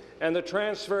 and the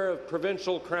transfer of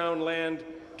provincial Crown land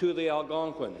to the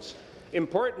Algonquins.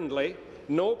 Importantly,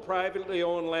 no privately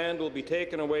owned land will be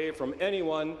taken away from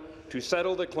anyone to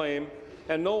settle the claim,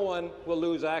 and no one will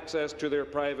lose access to their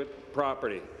private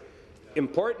property.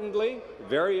 Importantly,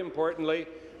 very importantly,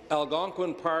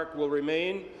 Algonquin Park will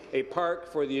remain a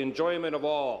park for the enjoyment of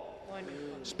all.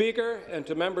 Speaker, and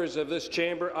to members of this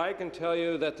chamber, I can tell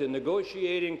you that the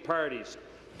negotiating parties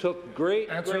took great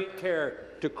care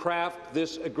to craft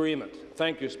this agreement.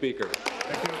 Thank you, Speaker.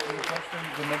 Thank you. Any questions?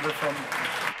 The member from...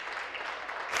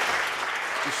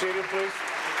 Be seated, please.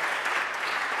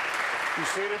 Be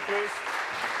seated, please.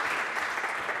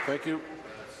 Thank you.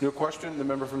 New question, the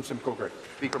member from Simcoe Grey.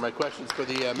 Speaker, my question is for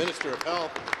the Minister of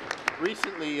Health.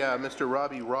 Recently, Mr.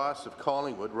 Robbie Ross of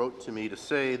Collingwood wrote to me to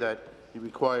say that he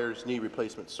requires knee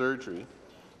replacement surgery.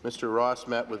 Mr. Ross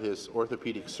met with his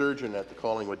orthopedic surgeon at the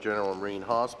Collingwood General Marine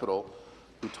Hospital,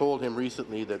 who told him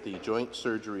recently that the joint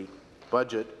surgery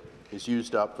budget is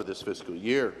used up for this fiscal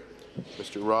year.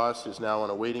 Mr. Ross is now on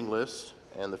a waiting list,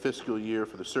 and the fiscal year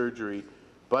for the surgery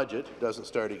budget doesn't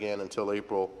start again until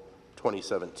April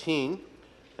 2017,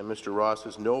 and Mr. Ross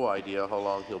has no idea how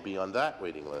long he'll be on that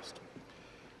waiting list.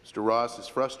 Mr. Ross is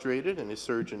frustrated, and his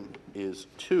surgeon is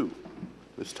too.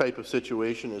 This type of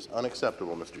situation is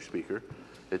unacceptable, Mr. Speaker.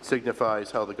 It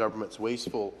signifies how the government's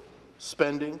wasteful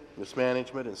spending,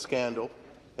 mismanagement and scandal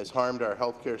has harmed our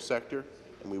healthcare sector,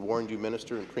 and we warned you,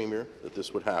 Minister and Premier, that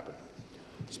this would happen.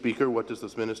 Speaker, what does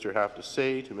this minister have to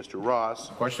say to Mr. Ross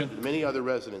Question. and many other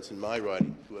residents in my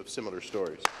riding who have similar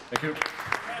stories? Thank you.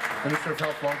 Minister of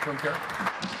Health, Long-Term Care.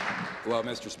 Well,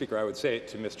 Mr. Speaker, I would say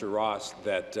to Mr. Ross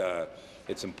that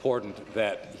it's important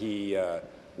that he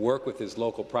work with his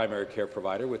local primary care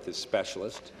provider, with his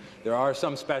specialist. There are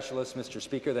some specialists, Mr.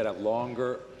 Speaker, that have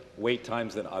longer wait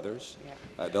times than others.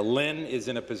 The LHIN is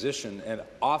in a position, and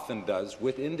often does,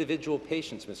 with individual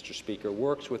patients, Mr. Speaker,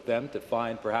 works with them to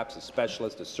find perhaps a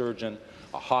specialist, a surgeon,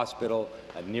 a hospital,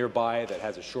 a nearby that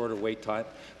has a shorter wait time.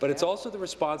 But it's also the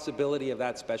responsibility of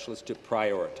that specialist to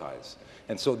prioritize.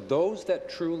 And so those that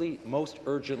truly most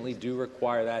urgently do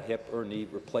require that hip or knee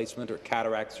replacement or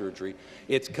cataract surgery,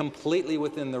 it's completely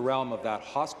within the realm of that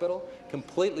hospital,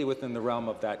 completely within the realm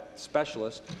of that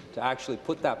specialist to actually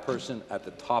put that person at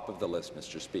the top of the list,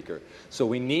 Mr. Speaker. So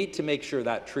we need to make sure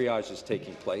that triage is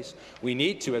taking place. We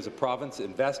need to, as a province,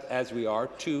 invest, as we are,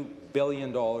 $2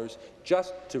 billion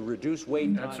just to reduce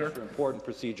wait times for important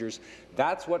procedures.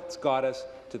 That's what's got us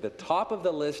to the top of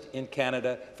the list in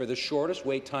Canada for the shortest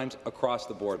wait times across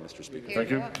the board, Mr. Speaker. Thank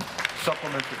you.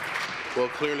 Supplementary. Well,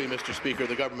 clearly, Mr. Speaker,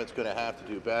 the government's going to have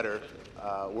to do better.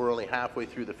 We're only halfway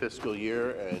through the fiscal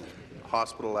year, and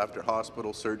hospital after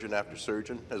hospital, surgeon after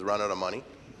surgeon has run out of money.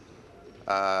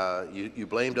 You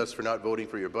blamed us for not voting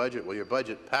for your budget. Well, your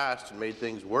budget passed and made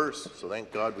things worse, so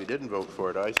thank God we didn't vote for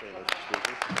it, I say, Mr.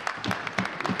 Speaker.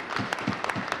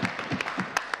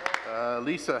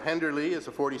 Lisa Henderly is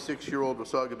a 46-year-old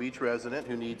Wasaga Beach resident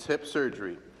who needs hip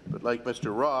surgery. But like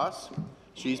Mr. Ross,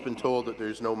 she's been told that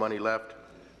there's no money left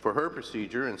for her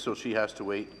procedure, and so she has to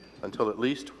wait until at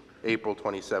least April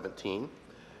 2017.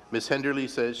 Ms. Henderly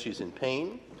says she's in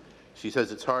pain. She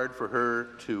says it's hard for her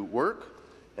to work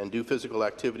and do physical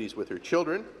activities with her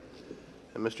children.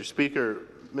 And Mr. Speaker,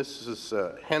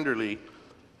 Mrs. Henderly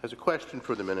has a question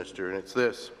for the minister, and it's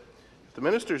this. If the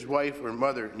minister's wife or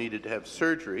mother needed to have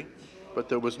surgery, but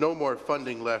there was no more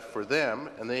funding left for them,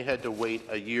 and they had to wait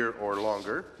a year or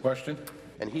longer. Question.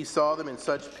 And he saw them in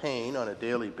such pain on a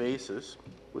daily basis,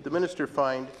 would the minister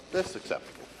find this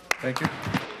acceptable? Thank you.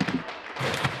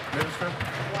 Minister?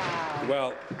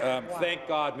 Well, thank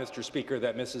God, Mr. Speaker,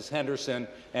 that Mrs. Henderson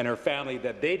and her family,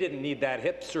 that they didn't need that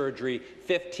hip surgery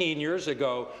 15 years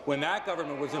ago when that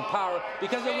government was in power,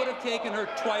 because it would have taken her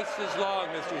twice as long,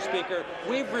 Mr. Speaker.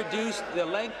 We've reduced the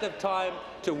length of time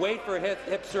to wait for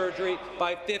hip surgery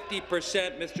by 50%,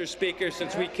 Mr. Speaker,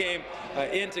 since we came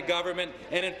into government.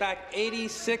 And in fact,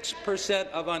 86%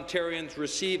 of Ontarians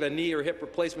receive a knee or hip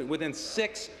replacement within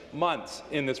 6 months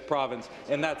in this province,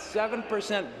 and that's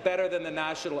 7% better than the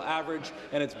national average,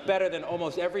 and it's better than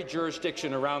almost every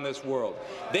jurisdiction around this world.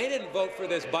 They didn't vote for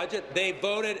this budget. They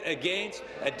voted against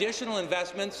additional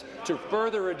investments to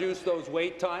further reduce those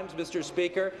wait times, Mr.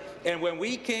 Speaker. And when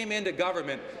we came into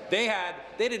government, they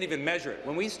didn't even measure it.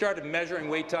 When we started measuring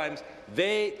wait times,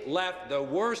 they left the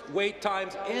worst wait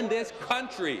times in this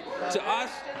country to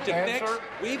us to fix.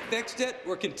 We fixed it.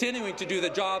 We're continuing to do the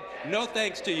job. No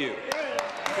thanks to you.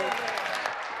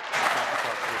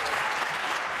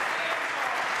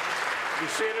 Be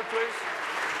seated, please.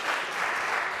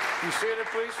 Be seated,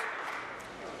 please.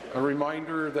 A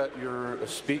reminder that you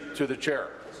speak to the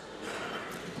chair.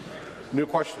 New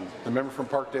question. The member from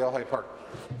Parkdale High Park.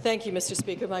 Thank you, Mr.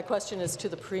 Speaker. My question is to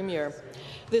the Premier.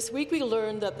 This week we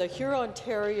learned that the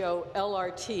Hurontario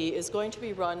LRT is going to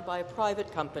be run by a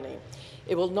private company.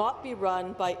 It will not be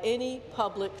run by any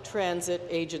public transit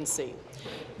agency.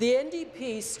 The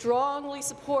NDP strongly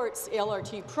supports the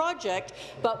LRT project,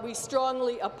 but we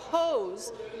strongly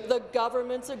oppose the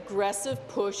government's aggressive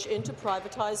push into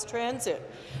privatized transit.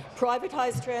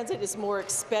 Privatized transit is more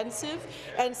expensive,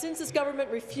 and since this government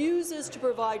refuses to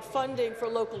provide funding for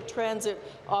local transit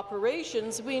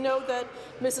operations, we know that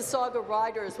Mississauga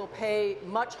riders will pay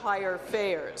much higher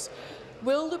fares.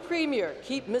 Will the Premier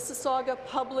keep Mississauga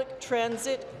public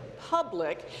transit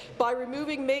public by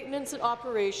removing maintenance and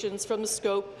operations from the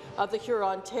scope of the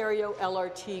Hurontario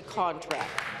LRT contract?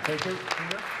 Thank you.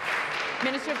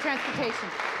 Minister of Transportation.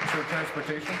 Minister of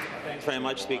Transportation. Thanks very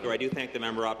much, Speaker. I do thank the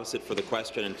member opposite for the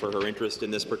question and for her interest in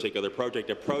this particular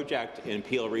project, a project in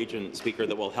Peel Region, Speaker,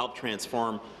 that will help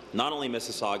transform not only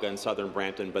Mississauga and southern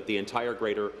Brampton, but the entire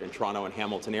Greater Toronto and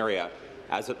Hamilton area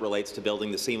as it relates to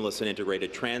building the seamless and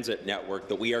integrated transit network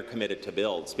that we are committed to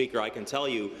build. Speaker, I can tell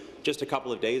you, just a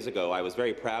couple of days ago, I was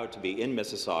very proud to be in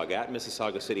Mississauga, at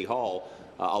Mississauga City Hall,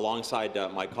 alongside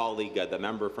my colleague, the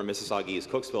member from Mississauga East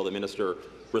Cooksville, the minister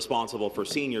responsible for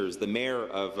seniors, the mayor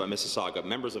of Mississauga,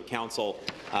 members of council,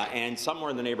 and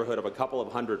somewhere in the neighbourhood of a couple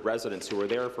of hundred residents who were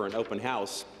there for an open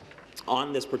house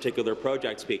on this particular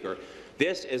project, Speaker.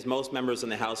 This, as most members in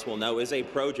the House will know, is a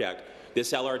project,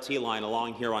 this LRT line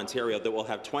along Hurontario, that will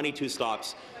have 22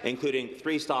 stops, including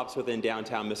 3 stops within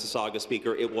downtown Mississauga,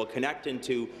 Speaker. It will connect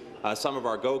into some of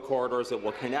our GO corridors. It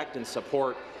will connect and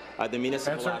support the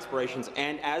municipal aspirations.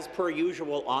 And as per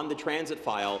usual on the transit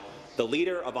file, the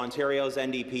leader of Ontario's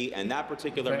NDP and that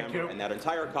particular member and that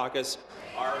entire caucus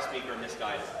are, Speaker,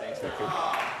 misguided. Thanks, Speaker.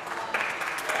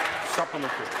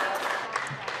 Supplementary.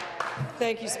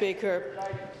 Thank you, Speaker.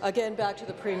 Again, back to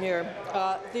the Premier.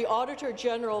 The Auditor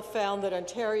General found that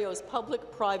Ontario's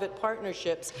public-private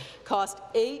partnerships cost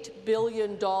 $8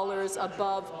 billion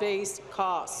above base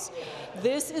costs.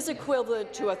 This is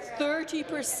equivalent to a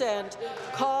 30%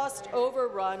 cost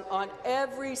overrun on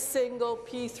every single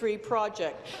P3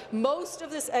 project. Most of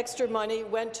this extra money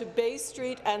went to Bay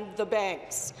Street and the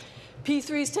banks.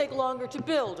 P3s take longer to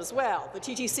build as well. The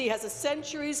TTC has a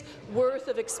century's worth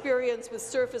of experience with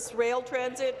surface rail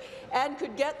transit and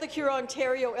could get the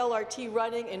Hurontario LRT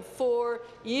running in 4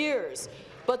 years.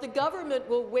 But the government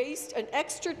will waste an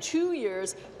extra 2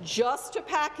 years just to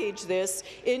package this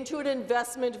into an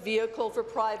investment vehicle for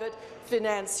private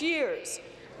financiers.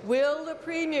 Will the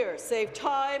Premier save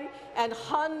time and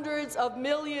hundreds of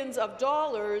millions of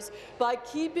dollars by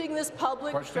keeping this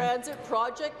public transit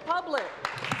project public?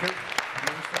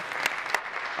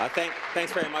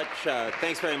 Thanks very much.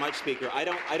 Thanks very much, Speaker. I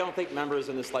don't think members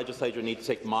in this legislature need to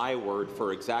take my word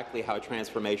for exactly how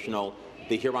transformational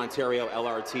the Hurontario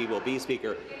LRT will be,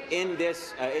 Speaker. In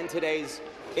today's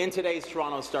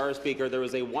Toronto Star, Speaker, there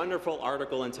was a wonderful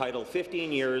article entitled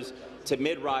 15 Years to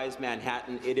Mid-Rise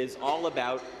Manhattan. It is all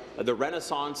about the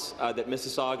renaissance that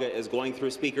Mississauga is going through,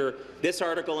 Speaker. This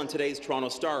article in today's Toronto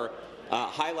Star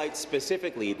highlights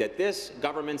specifically that this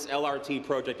government's LRT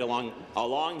project along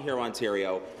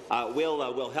Hurontario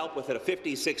will help with a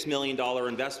 $56 million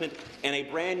investment and a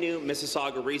brand new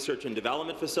Mississauga Research and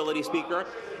Development Facility, Speaker.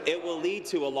 It will lead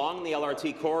to, along the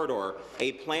LRT corridor,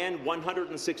 a planned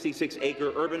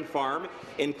 166-acre urban farm,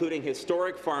 including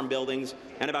historic farm buildings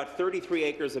and about 33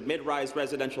 acres of mid-rise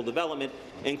residential development,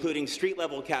 including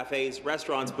street-level cafes,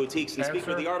 restaurants, boutiques. And,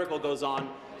 Speaker, the article goes on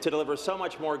to deliver so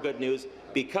much more good news.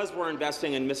 Because we're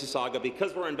investing in Mississauga,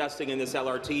 because we're investing in this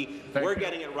LRT, we're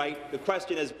getting it right. The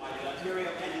question is, why did Ontario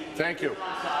NDP Thank you.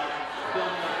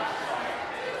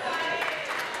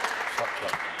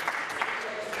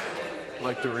 I'd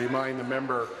like to remind the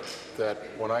member that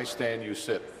when I stand, you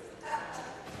sit.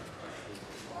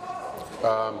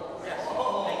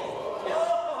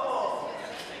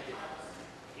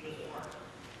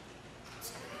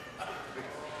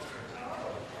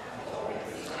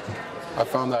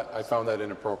 I found that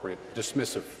inappropriate,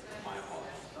 dismissive.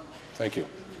 Thank you.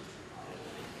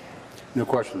 New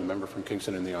question, the member from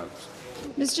Kingston in the audience.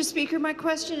 Mr. Speaker, my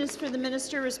question is for the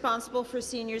Minister responsible for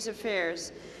Seniors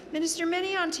Affairs. Minister,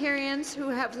 many Ontarians who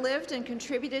have lived and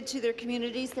contributed to their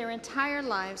communities their entire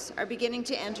lives are beginning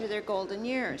to enter their golden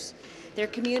years. Their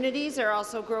communities are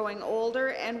also growing older,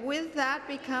 and with that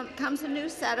comes a new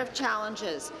set of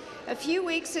challenges. A few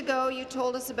weeks ago, you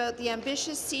told us about the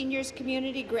ambitious Seniors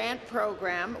Community Grant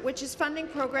Program, which is funding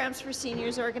programs for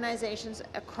seniors organizations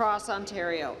across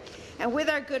Ontario. And with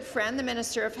our good friend, the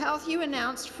Minister of Health, you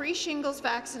announced free shingles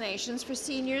vaccinations for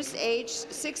seniors aged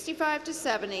 65 to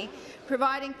 70,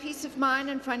 providing peace of mind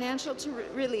and financial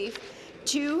relief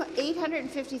to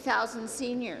 850,000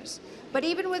 seniors. But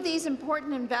even with these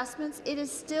important investments, it is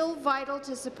still vital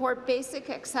to support basic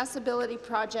accessibility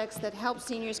projects that help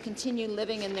seniors continue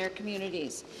living in their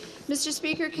communities. Mr.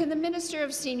 Speaker, can the Minister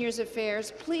of Seniors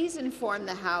Affairs please inform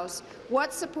the House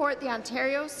what support the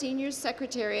Ontario Seniors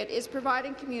Secretariat is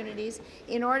providing communities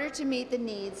in order to meet the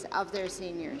needs of their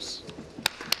seniors?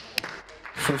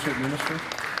 Associate Minister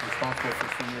responsible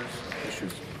for seniors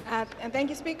issues. And thank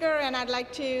you, Speaker, and I'd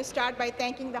like to start by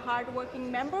thanking the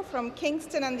hard-working member from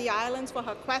Kingston and the Islands for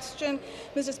her question.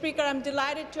 Mr. Speaker, I'm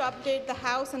delighted to update the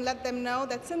House and let them know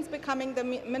that since becoming the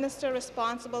Minister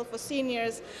responsible for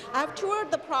seniors, I've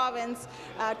toured the province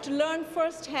to learn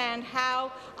firsthand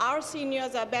how our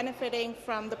seniors are benefiting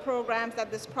from the programs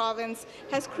that this province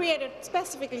has created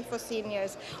specifically for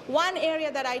seniors. One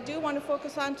area that I do want to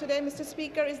focus on today, Mr.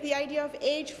 Speaker, is the idea of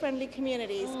age-friendly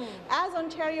communities. As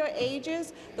Ontario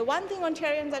ages, the one thing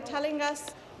Ontarians are telling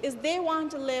us is they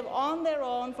want to live on their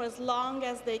own for as long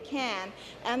as they can.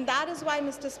 And that is why,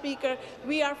 Mr. Speaker,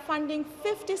 we are funding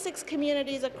 56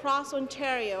 communities across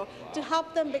Ontario to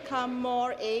help them become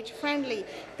more age-friendly.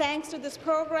 Thanks to this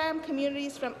program,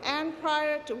 communities from Ann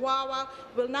Pryor to Wawa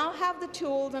will now have the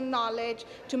tools and knowledge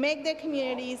to make their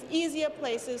communities easier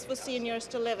places for seniors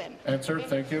to live in. Answer.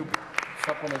 Thank you.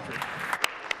 Supplementary.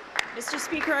 Mr.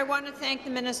 Speaker, I want to thank the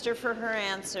Minister for her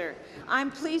answer. I'm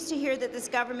pleased to hear that this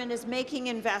government is making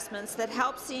investments that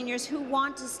help seniors who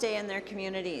want to stay in their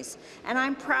communities, and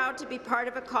I'm proud to be part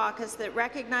of a caucus that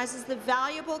recognizes the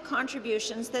valuable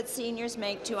contributions that seniors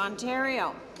make to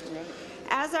Ontario.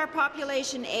 As our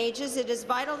population ages, it is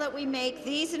vital that we make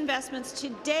these investments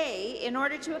today in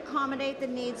order to accommodate the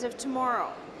needs of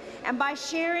tomorrow. And by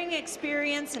sharing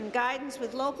experience and guidance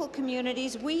with local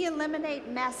communities, we eliminate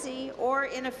messy or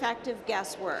ineffective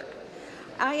guesswork.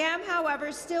 I am,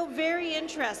 however, still very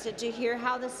interested to hear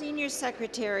how the Seniors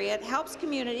Secretariat helps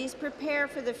communities prepare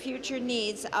for the future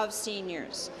needs of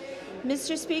seniors.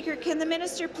 Mr. Speaker, can the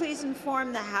Minister please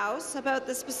inform the House about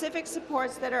the specific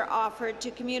supports that are offered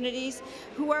to communities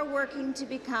who are working to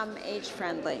become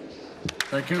age-friendly?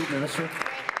 Thank you, Minister.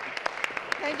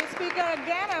 Thank you, Speaker.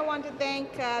 Again, I want to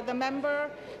thank the member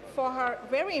for her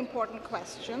very important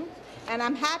question, and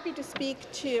I'm happy to speak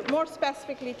to more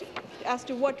specifically as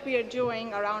to what we are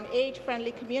doing around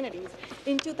age-friendly communities.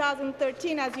 In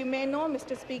 2013, as you may know,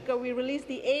 Mr. Speaker, we released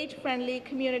the Age-Friendly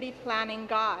Community Planning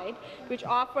Guide, which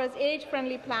offers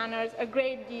age-friendly planners a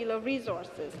great deal of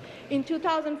resources. In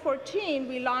 2014,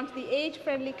 we launched the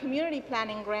Age-Friendly Community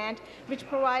Planning Grant, which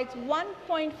provides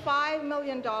 $1.5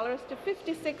 million to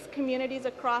 56 communities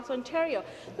across Ontario.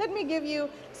 Let me give you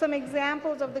some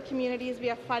examples of the communities we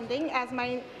are funding. As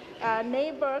my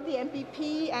neighbour, the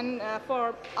MPP, and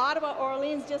for Ottawa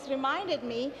Orleans just reminded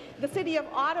me, the City of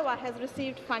Ottawa has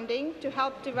received funding to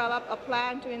help develop a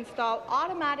plan to install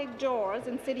automatic doors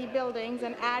in city buildings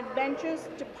and add benches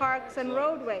to parks and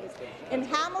roadways. In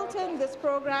Hamilton, this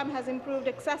program has improved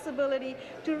accessibility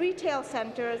to retail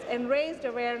centres and raised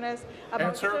awareness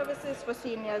about services for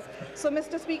seniors. So,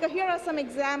 Mr. Speaker, here are some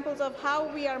examples of how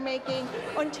we are making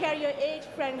Ontario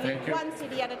age-friendly, one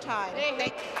city at a time.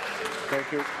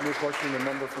 Thank you. New question, the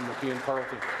member from McKeon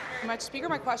Carleton. Mr. Speaker,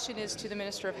 my question is to the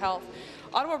Minister of Health.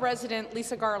 Ottawa resident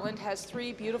Lisa Garland has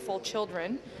 3 beautiful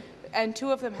children, and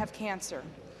 2 of them have cancer.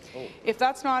 If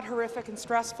that's not horrific and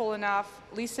stressful enough,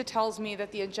 Lisa tells me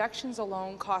that the injections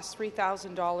alone cost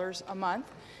 $3,000 a month.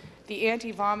 The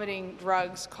anti-vomiting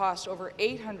drugs cost over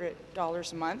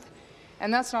 $800 a month,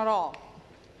 and that's not all.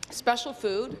 Special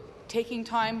food, taking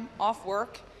time off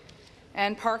work,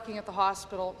 and parking at the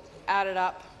hospital added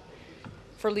up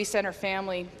for Lisa and her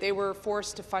family. They were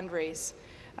forced to fundraise,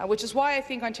 which is why I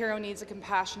think Ontario needs a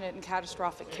compassionate and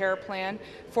catastrophic care plan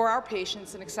for our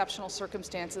patients in exceptional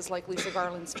circumstances like Lisa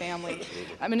Garland's family.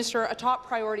 Minister, a top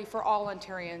priority for all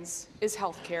Ontarians is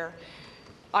health care.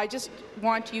 I just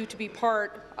want you to be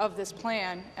part of this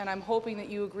plan, and I'm hoping that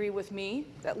you agree with me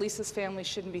that Lisa's family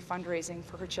shouldn't be fundraising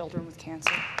for her children with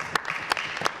cancer.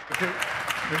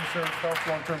 Minister of Health,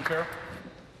 Long-Term Care.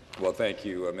 Well, thank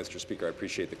you, Mr. Speaker. I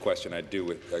appreciate the question. I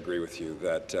do agree with you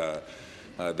that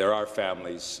there are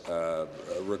families,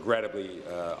 regrettably,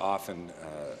 often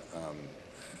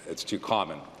it's too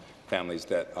common, families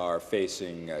that are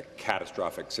facing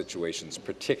catastrophic situations,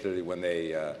 particularly when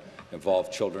they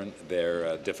involve children.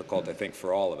 They're difficult, I think,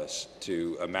 for all of us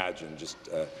to imagine just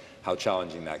how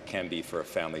challenging that can be for a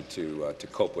family to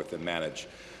cope with and manage.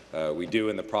 We do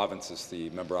in the province, as the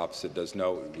member opposite does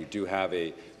know, we do have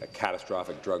a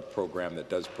catastrophic drug program that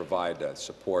does provide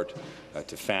support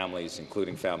to families,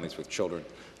 including families with children,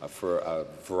 for a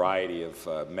variety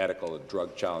of medical and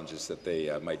drug challenges that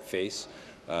they might face.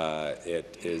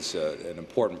 It is an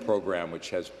important program which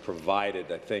has provided,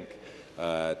 I think,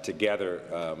 together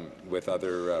with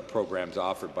other programs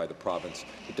offered by the province,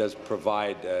 it does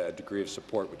provide a degree of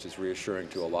support which is reassuring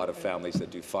to a lot of families that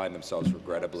do find themselves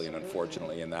regrettably and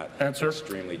unfortunately in that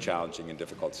extremely challenging and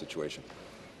difficult situation.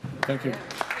 Thank you.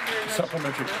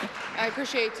 Supplementary. I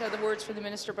appreciate the words from the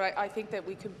minister, but I think that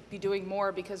we could be doing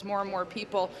more because more and more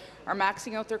people are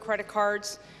maxing out their credit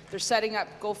cards, they're setting up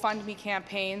GoFundMe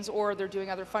campaigns, or they're doing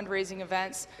other fundraising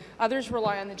events. Others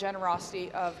rely on the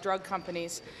generosity of drug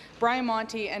companies. Brian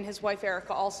Monty and his wife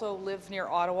Erica also live near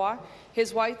Ottawa.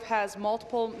 His wife has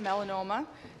multiple melanoma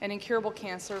and incurable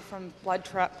cancer from blood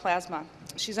plasma.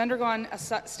 She's undergone a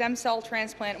stem cell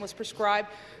transplant and was prescribed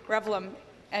Revlimid,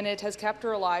 and it has kept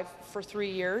her alive for 3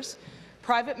 years.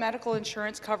 Private medical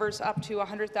insurance covers up to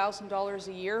 $100,000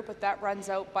 a year, but that runs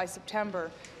out by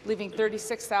September, leaving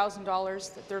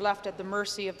 $36,000 that they're left at the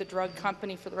mercy of the drug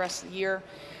company for the rest of the year.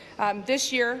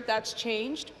 This year, that's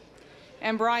changed,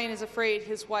 and Brian is afraid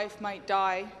his wife might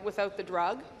die without the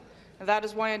drug. And that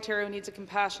is why Ontario needs a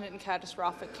compassionate and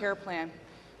catastrophic care plan.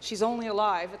 She's only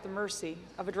alive at the mercy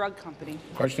of a drug company.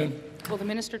 Question. Will the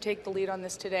minister take the lead on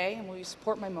this today, and will you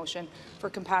support my motion for a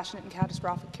compassionate and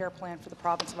catastrophic care plan for the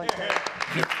province of Ontario?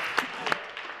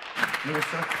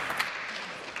 Minister.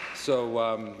 So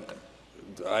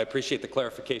I appreciate the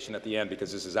clarification at the end,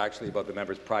 because this is actually about the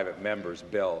private member's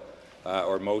bill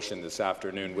or motion this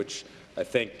afternoon, which I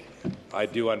think I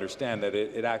do understand that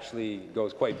it actually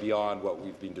goes quite beyond what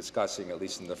we've been discussing, at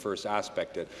least in the first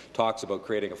aspect. It talks about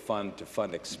creating a fund to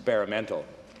fund experimental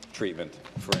treatment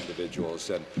for individuals.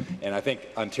 And I think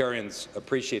Ontarians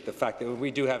appreciate the fact that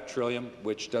we do have Trillium,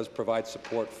 which does provide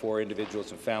support for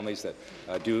individuals and families that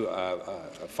do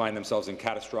find themselves in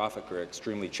catastrophic or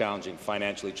extremely challenging,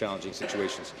 financially challenging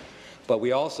situations. But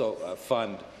we also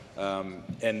fund,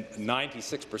 and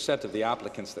 96% of the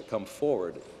applicants that come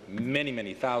forward,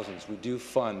 many thousands, we do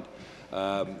fund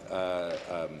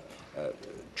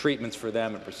treatments for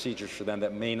them and procedures for them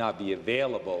that may not be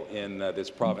available in this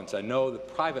province. I know the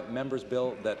private member's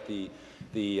bill that the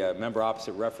member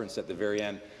opposite referenced at the very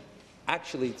end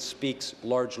actually speaks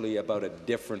largely about a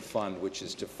different fund, which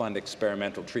is to fund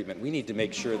experimental treatment. We need to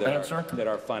make sure that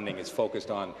our funding is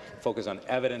focused on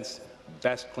evidence,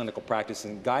 best clinical practice,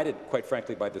 and guided, quite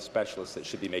frankly, by the specialists that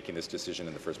should be making this decision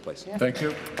in the first place. Thank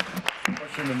you.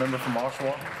 Question, the member from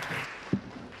Oshawa.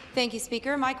 Thank you,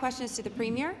 Speaker. My question is to the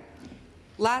Premier.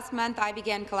 Last month, I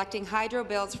began collecting hydro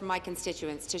bills from my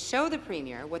constituents to show the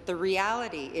Premier what the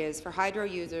reality is for hydro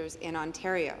users in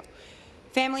Ontario.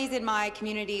 Families in my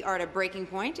community are at a breaking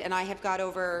point, and I have got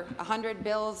over 100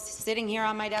 bills sitting here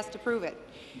on my desk to prove it.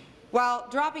 While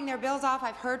dropping their bills off,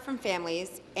 I've heard from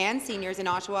families and seniors in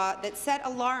Oshawa that set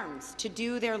alarms to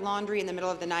do their laundry in the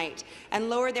middle of the night and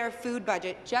lower their food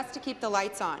budget just to keep the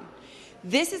lights on.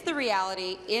 This is the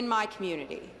reality in my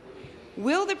community.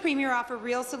 Will the Premier offer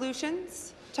real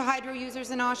solutions to hydro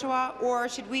users in Oshawa, or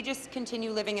should we just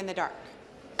continue living in the dark?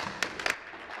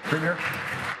 Premier.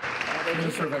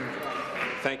 Minister of Energy.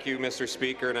 Thank you, Mr.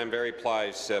 Speaker, and I'm very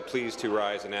pleased to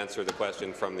rise and answer the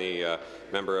question from the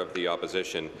member of the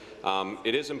opposition.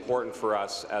 It is important for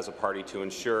us as a party to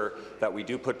ensure that we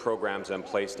do put programs in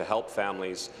place to help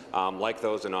families like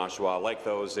those in Oshawa, like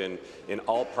those in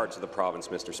all parts of the province,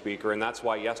 Mr. Speaker, and that's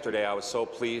why yesterday I was so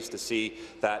pleased to see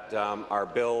that our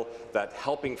bill that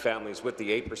helping families with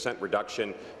the 8%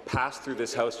 reduction passed through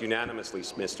this House unanimously,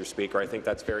 Mr. Speaker. I think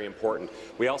that's very important.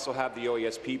 We also have the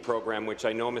OESP program, which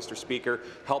I know, Mr. Speaker,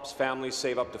 helps families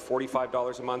save up to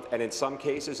 $45 a month, and in some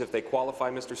cases, if they qualify,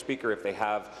 Mr. Speaker, if they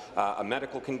have a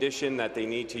medical condition that they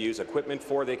need to use equipment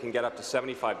for, they can get up to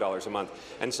 $75 a month.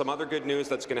 And some other good news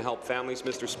that's going to help families,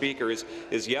 Mr. Speaker,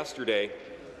 is yesterday,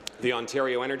 the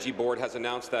Ontario Energy Board has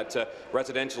announced that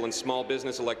residential and small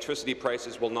business electricity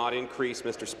prices will not increase,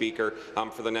 Mr. Speaker,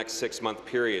 for the next 6-month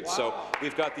period. Wow. So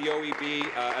we've got the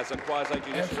OEB as a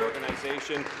quasi-judicial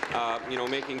organization,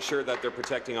 making sure that they're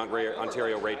protecting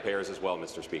Ontario ratepayers as well,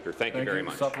 Mr. Speaker. Thank you very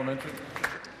much. Supplementary.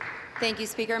 Thank you,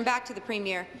 Speaker. And back to the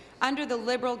Premier. Under the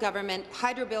Liberal government,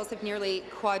 hydro bills have nearly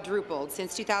quadrupled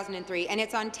since 2003, and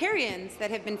it's Ontarians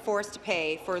that have been forced to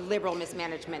pay for Liberal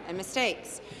mismanagement and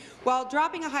mistakes. While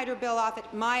dropping a hydro bill off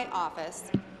at my office,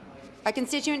 a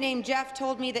constituent named Jeff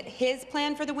told me that his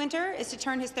plan for the winter is to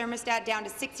turn his thermostat down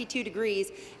to 62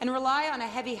 degrees and rely on a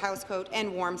heavy housecoat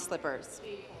and warm slippers.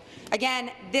 Again,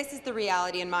 this is the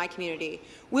reality in my community.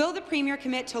 Will the Premier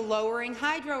commit to lowering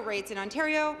hydro rates in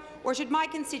Ontario, or should my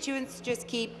constituents just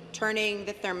keep turning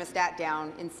the thermostat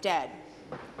down instead?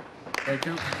 Thank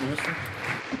you. Minister.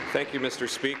 Thank you, Mr.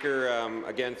 Speaker.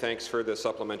 Again, thanks for the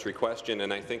supplementary question.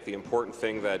 And I think the important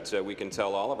thing that we can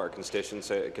tell all of our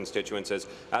constituents is,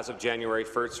 as of January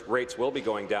 1st, rates will be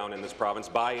going down in this province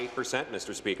by 8%,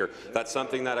 Mr. Speaker. That's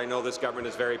something that I know this government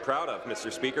is very proud of,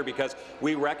 Mr. Speaker, because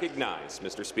we recognize,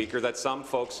 Mr. Speaker, that some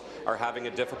folks are having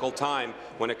a difficult time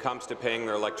when it comes to paying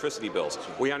their electricity bills.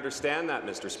 We understand that,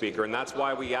 Mr. Speaker, and that's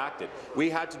why we acted.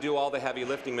 We had to do all the heavy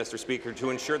lifting, Mr. Speaker,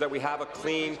 to ensure that we have a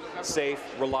clean, safe,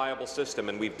 reliable system,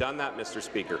 and we've done that, Mr.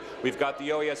 Speaker. We've got the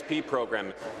OESP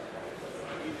program.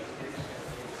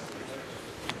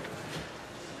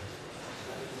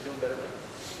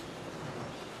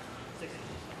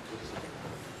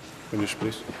 Finish,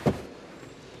 please.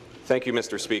 Thank you,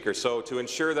 Mr. Speaker. So to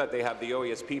ensure that they have the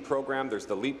OESP program, there's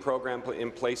the LEAP program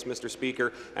in place, Mr.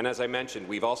 Speaker, and as I mentioned,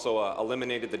 we've also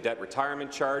eliminated the debt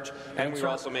retirement charge, and we're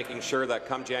also making sure that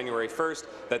come January 1st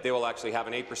that they will actually have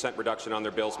an 8% reduction on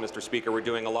their bills, Mr. Speaker. We're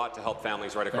doing a lot to help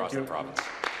families right across the province.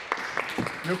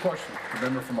 New question. The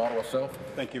member from Ottawa South.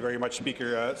 Thank you very much,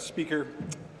 Speaker.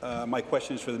 My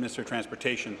question is for the Minister of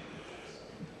Transportation.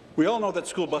 We all know that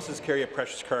school buses carry a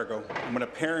precious cargo, and when a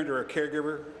parent or a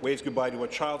caregiver waves goodbye to a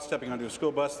child stepping onto a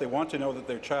school bus, they want to know that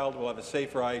their child will have a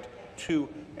safe ride to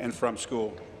and from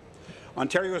school.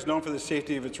 Ontario is known for the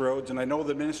safety of its roads, and I know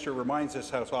the Minister reminds this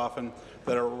House often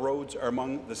that our roads are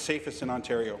among the safest in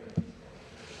Ontario.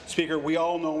 Speaker, we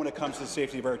all know when it comes to the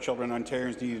safety of our children,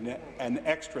 Ontarians need an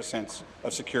extra sense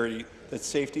of security, that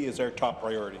safety is our top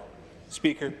priority.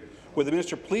 Speaker, would the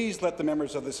Minister please let the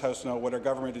members of this House know what our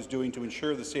government is doing to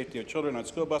ensure the safety of children on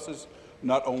school buses,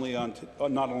 not only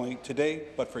today,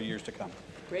 but for years to come?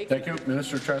 Thank you.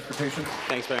 Minister of Transportation.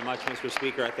 Thanks very much, Mr.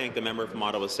 Speaker. I thank the member from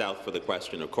Ottawa South for the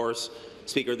question. Of course,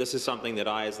 Speaker, this is something that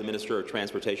I, as the Minister of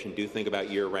Transportation, do think about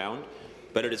year-round,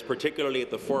 but it is particularly at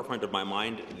the forefront of my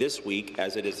mind this week,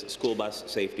 as it is School Bus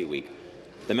Safety Week.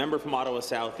 The member from Ottawa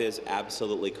South is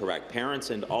absolutely correct. Parents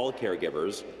and all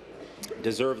caregivers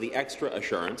deserve the extra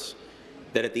assurance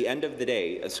that at the end of the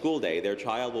day, a school day, their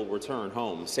child will return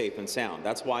home safe and sound.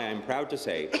 That's why I'm proud to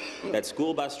say that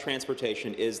school bus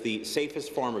transportation is the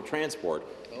safest form of transport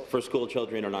for school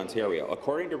children in Ontario.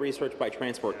 According to research by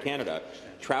Transport Canada,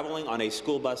 travelling on a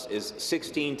school bus is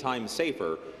 16 times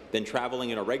safer than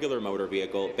travelling in a regular motor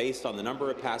vehicle based on the number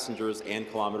of passengers and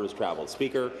kilometres travelled.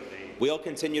 Speaker, we'll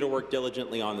continue to work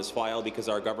diligently on this file because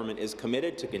our government is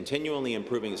committed to continually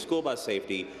improving school bus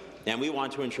safety, and we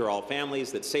want to ensure all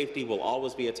families that safety will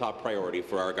always be a top priority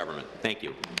for our government. Thank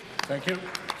you. Thank you.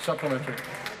 Supplementary.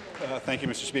 Thank you,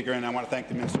 Mr. Speaker, and I want to thank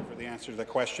the Minister for the answer to the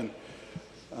question.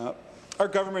 Our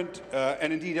government,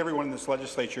 and indeed everyone in this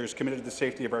legislature, is committed to the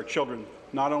safety of our children,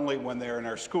 not only when they're in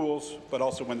our schools, but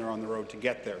also when they're on the road to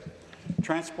get there.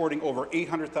 Transporting over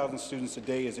 800,000 students a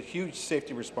day is a huge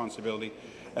safety responsibility,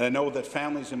 and I know that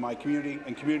families in my community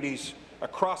and communities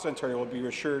across Ontario will be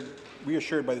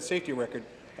reassured by the safety record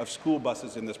of school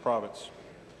buses in this province.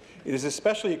 It is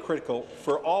especially critical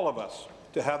for all of us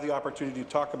to have the opportunity to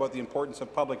talk about the importance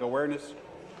of public awareness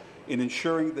in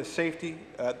ensuring the safety,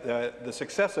 the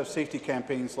success of safety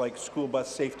campaigns like School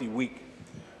Bus Safety Week.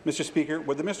 Mr. Speaker,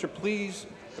 would the Minister please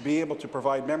be able to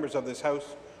provide members of this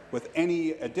House with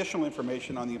any additional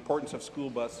information on the importance of School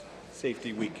Bus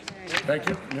Safety Week? Thank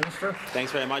you. Minister.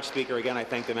 Thanks very much, Speaker. Again, I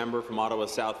thank the member from Ottawa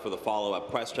South for the follow-up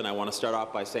question. I want to start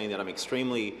off by saying that I'm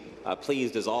extremely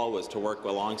pleased, as always, to work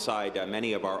alongside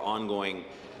many of our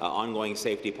ongoing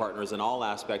safety partners in all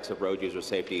aspects of road user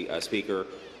safety, Speaker.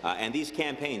 And these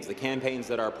campaigns, the campaigns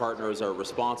that our partners are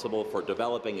responsible for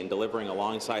developing and delivering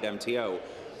alongside MTO,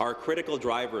 are critical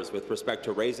drivers with respect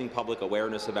to raising public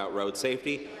awareness about road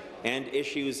safety and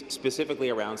issues specifically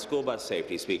around school bus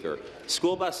safety, Speaker.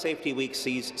 School Bus Safety Week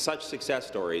sees such success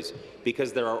stories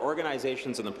because there are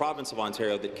organizations in the province of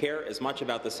Ontario that care as much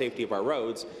about the safety of our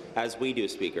roads as we do,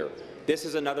 Speaker. This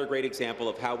is another great example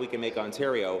of how we can make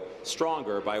Ontario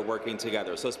stronger by working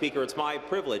together. So, Speaker, it's my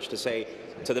privilege to say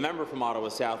to the member from Ottawa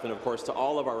South and, of course, to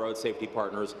all of our road safety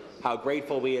partners how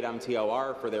grateful we at MTO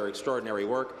are for their extraordinary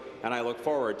work, and I look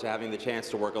forward to having the chance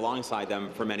to work alongside them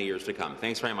for many years to come.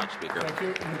 Thanks very much, Speaker. Thank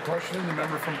you. And the question, the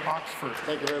member from Oxford.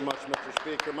 Thank you very much, Mr.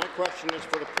 Speaker. My question is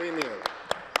for the Premier.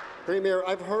 Premier,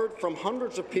 I've heard from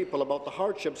hundreds of people about the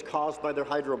hardships caused by their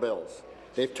hydro bills.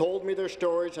 They've told me their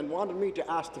stories and wanted me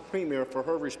to ask the Premier for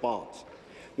her response.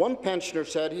 One pensioner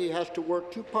said he has to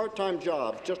work 2 part-time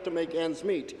jobs just to make ends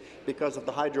meet because of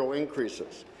the hydro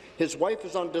increases. His wife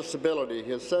is on disability.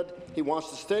 He has said he wants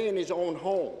to stay in his own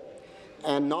home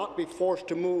and not be forced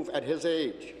to move at his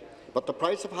age. But the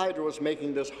price of hydro is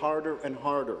making this harder and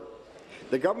harder.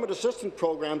 The government assistance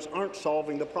programs aren't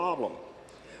solving the problem.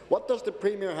 What does the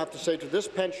Premier have to say to this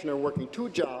pensioner working 2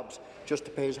 jobs just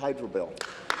to pay his hydro bill?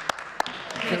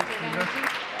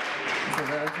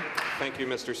 Thank you,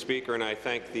 Mr. Speaker, and I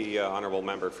thank the honourable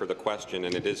member for the question.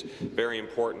 And it is very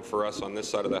important for us on this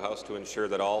side of the House to ensure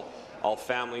that all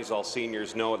families, all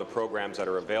seniors know the programs that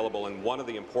are available. And one of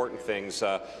the important things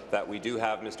that we do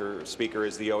have, Mr. Speaker,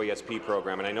 is the OESP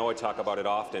program. And I know I talk about it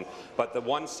often, but the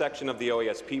one section of the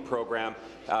OESP program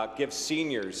gives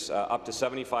seniors up to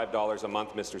 $75 a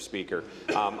month, Mr. Speaker.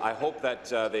 I hope that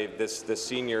this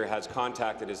senior has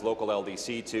contacted his local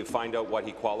LDC to find out what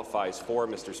he qualifies for,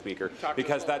 Mr. Speaker,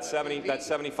 because that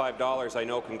 $75 I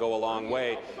know can go a long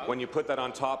way when you put that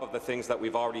on top of the things that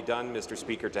we've already done, Mr.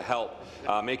 Speaker, to help,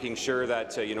 making sure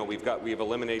that we've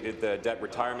eliminated the debt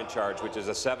retirement charge, which is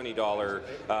a $70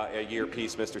 a year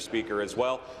piece, Mr. Speaker, as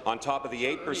well, on top of the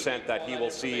 8% that he will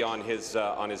see on his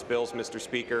bills, Mr.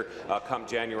 Speaker, come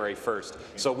January 1st.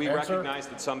 So we recognize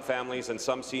that some families and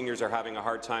some seniors are having a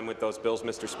hard time with those bills,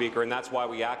 Mr. Speaker, and that's why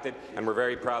we acted, and we're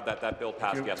very proud that that bill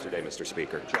passed yesterday, Mr.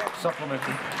 Speaker.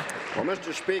 Supplementary. Well,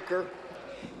 Mr. Speaker,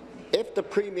 if the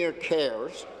Premier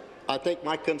cares, I think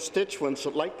my constituents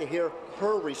would like to hear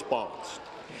her response.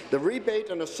 The rebate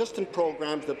and assistance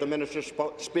programs that the minister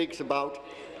speaks about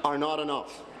are not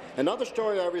enough. Another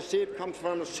story I received comes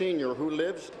from a senior who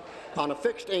lives on a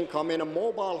fixed income in a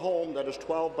mobile home that is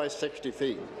 12 by 60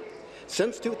 feet.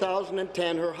 Since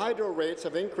 2010, her hydro rates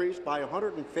have increased by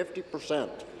 150%.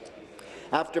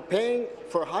 After paying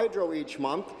for hydro each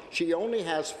month, she only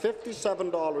has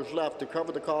 $57 left to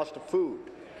cover the cost of food.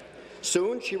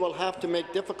 Soon, she will have to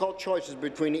make difficult choices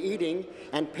between eating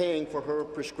and paying for her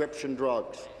prescription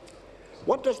drugs.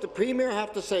 What does the Premier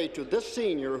have to say to this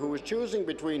senior who is choosing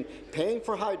between paying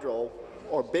for hydro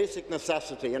or basic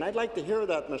necessity? And I'd like to hear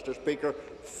that, Mr. Speaker,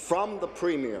 from the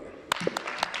Premier.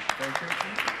 Thank you.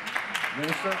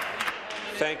 Minister.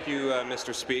 Thank you,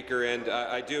 Mr. Speaker, and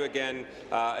I do again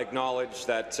acknowledge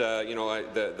that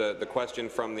the question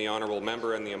from the honourable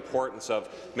member and the importance of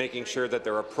making sure that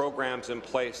there are programs in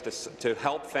place to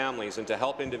help families and to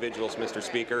help individuals, Mr.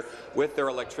 Speaker, with their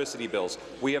electricity bills.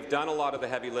 We have done a lot of the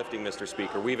heavy lifting, Mr.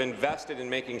 Speaker. We've invested in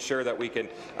making sure that we can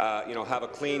have a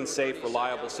clean, safe,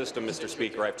 reliable system, Mr.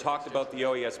 Speaker. I've talked about the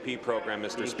OESP program,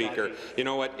 Mr. Speaker. You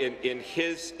know what? In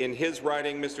his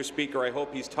writing, Mr. Speaker, I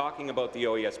hope he's talking about the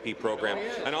OESP program.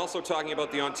 And also talking about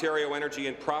the Ontario Energy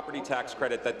and Property Tax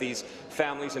Credit that these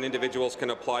families and individuals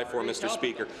can apply for, Mr.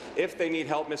 Speaker. If they need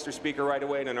help, Mr. Speaker, right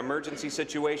away in an emergency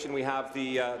situation, we have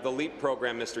the LEAP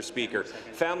program, Mr. Speaker.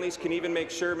 Families can even make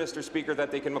sure, Mr. Speaker,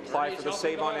 that they can apply for the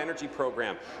Save on Energy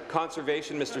program.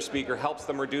 Conservation, Mr. Speaker, helps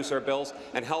them reduce our bills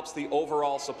and helps the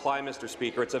overall supply, Mr.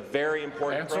 Speaker. It's a very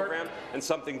important program and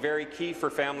something very key for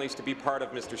families to be part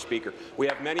of, Mr. Speaker. We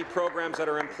have many programs that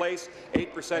are in place,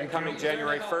 8% coming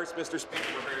January 1st, Mr. Speaker.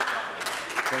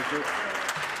 Thank you.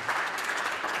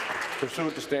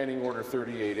 Pursuant to Standing Order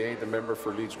 38A, the member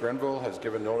for Leeds-Grenville has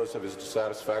given notice of his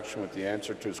dissatisfaction with the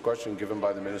answer to his question given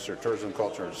by the Minister of Tourism,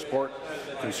 Culture and Sport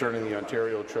concerning the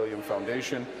Ontario Trillium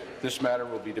Foundation. This matter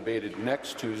will be debated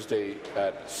next Tuesday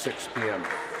at 6 p.m.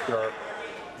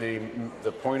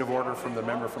 The point of order from the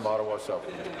member from Ottawa South.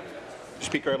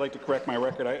 Speaker, I'd like to correct my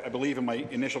record. I believe in my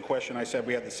initial question I said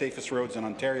we have the safest roads in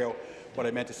Ontario. What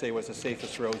I meant to say was the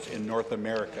safest roads in North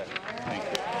America. Thank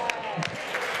you.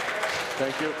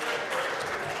 Thank you.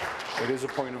 It is a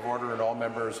point of order, and all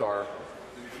members are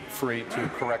free to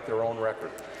correct their own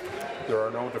record. There are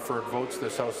no deferred votes.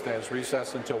 This House stands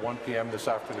recessed until 1 p.m. this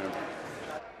afternoon.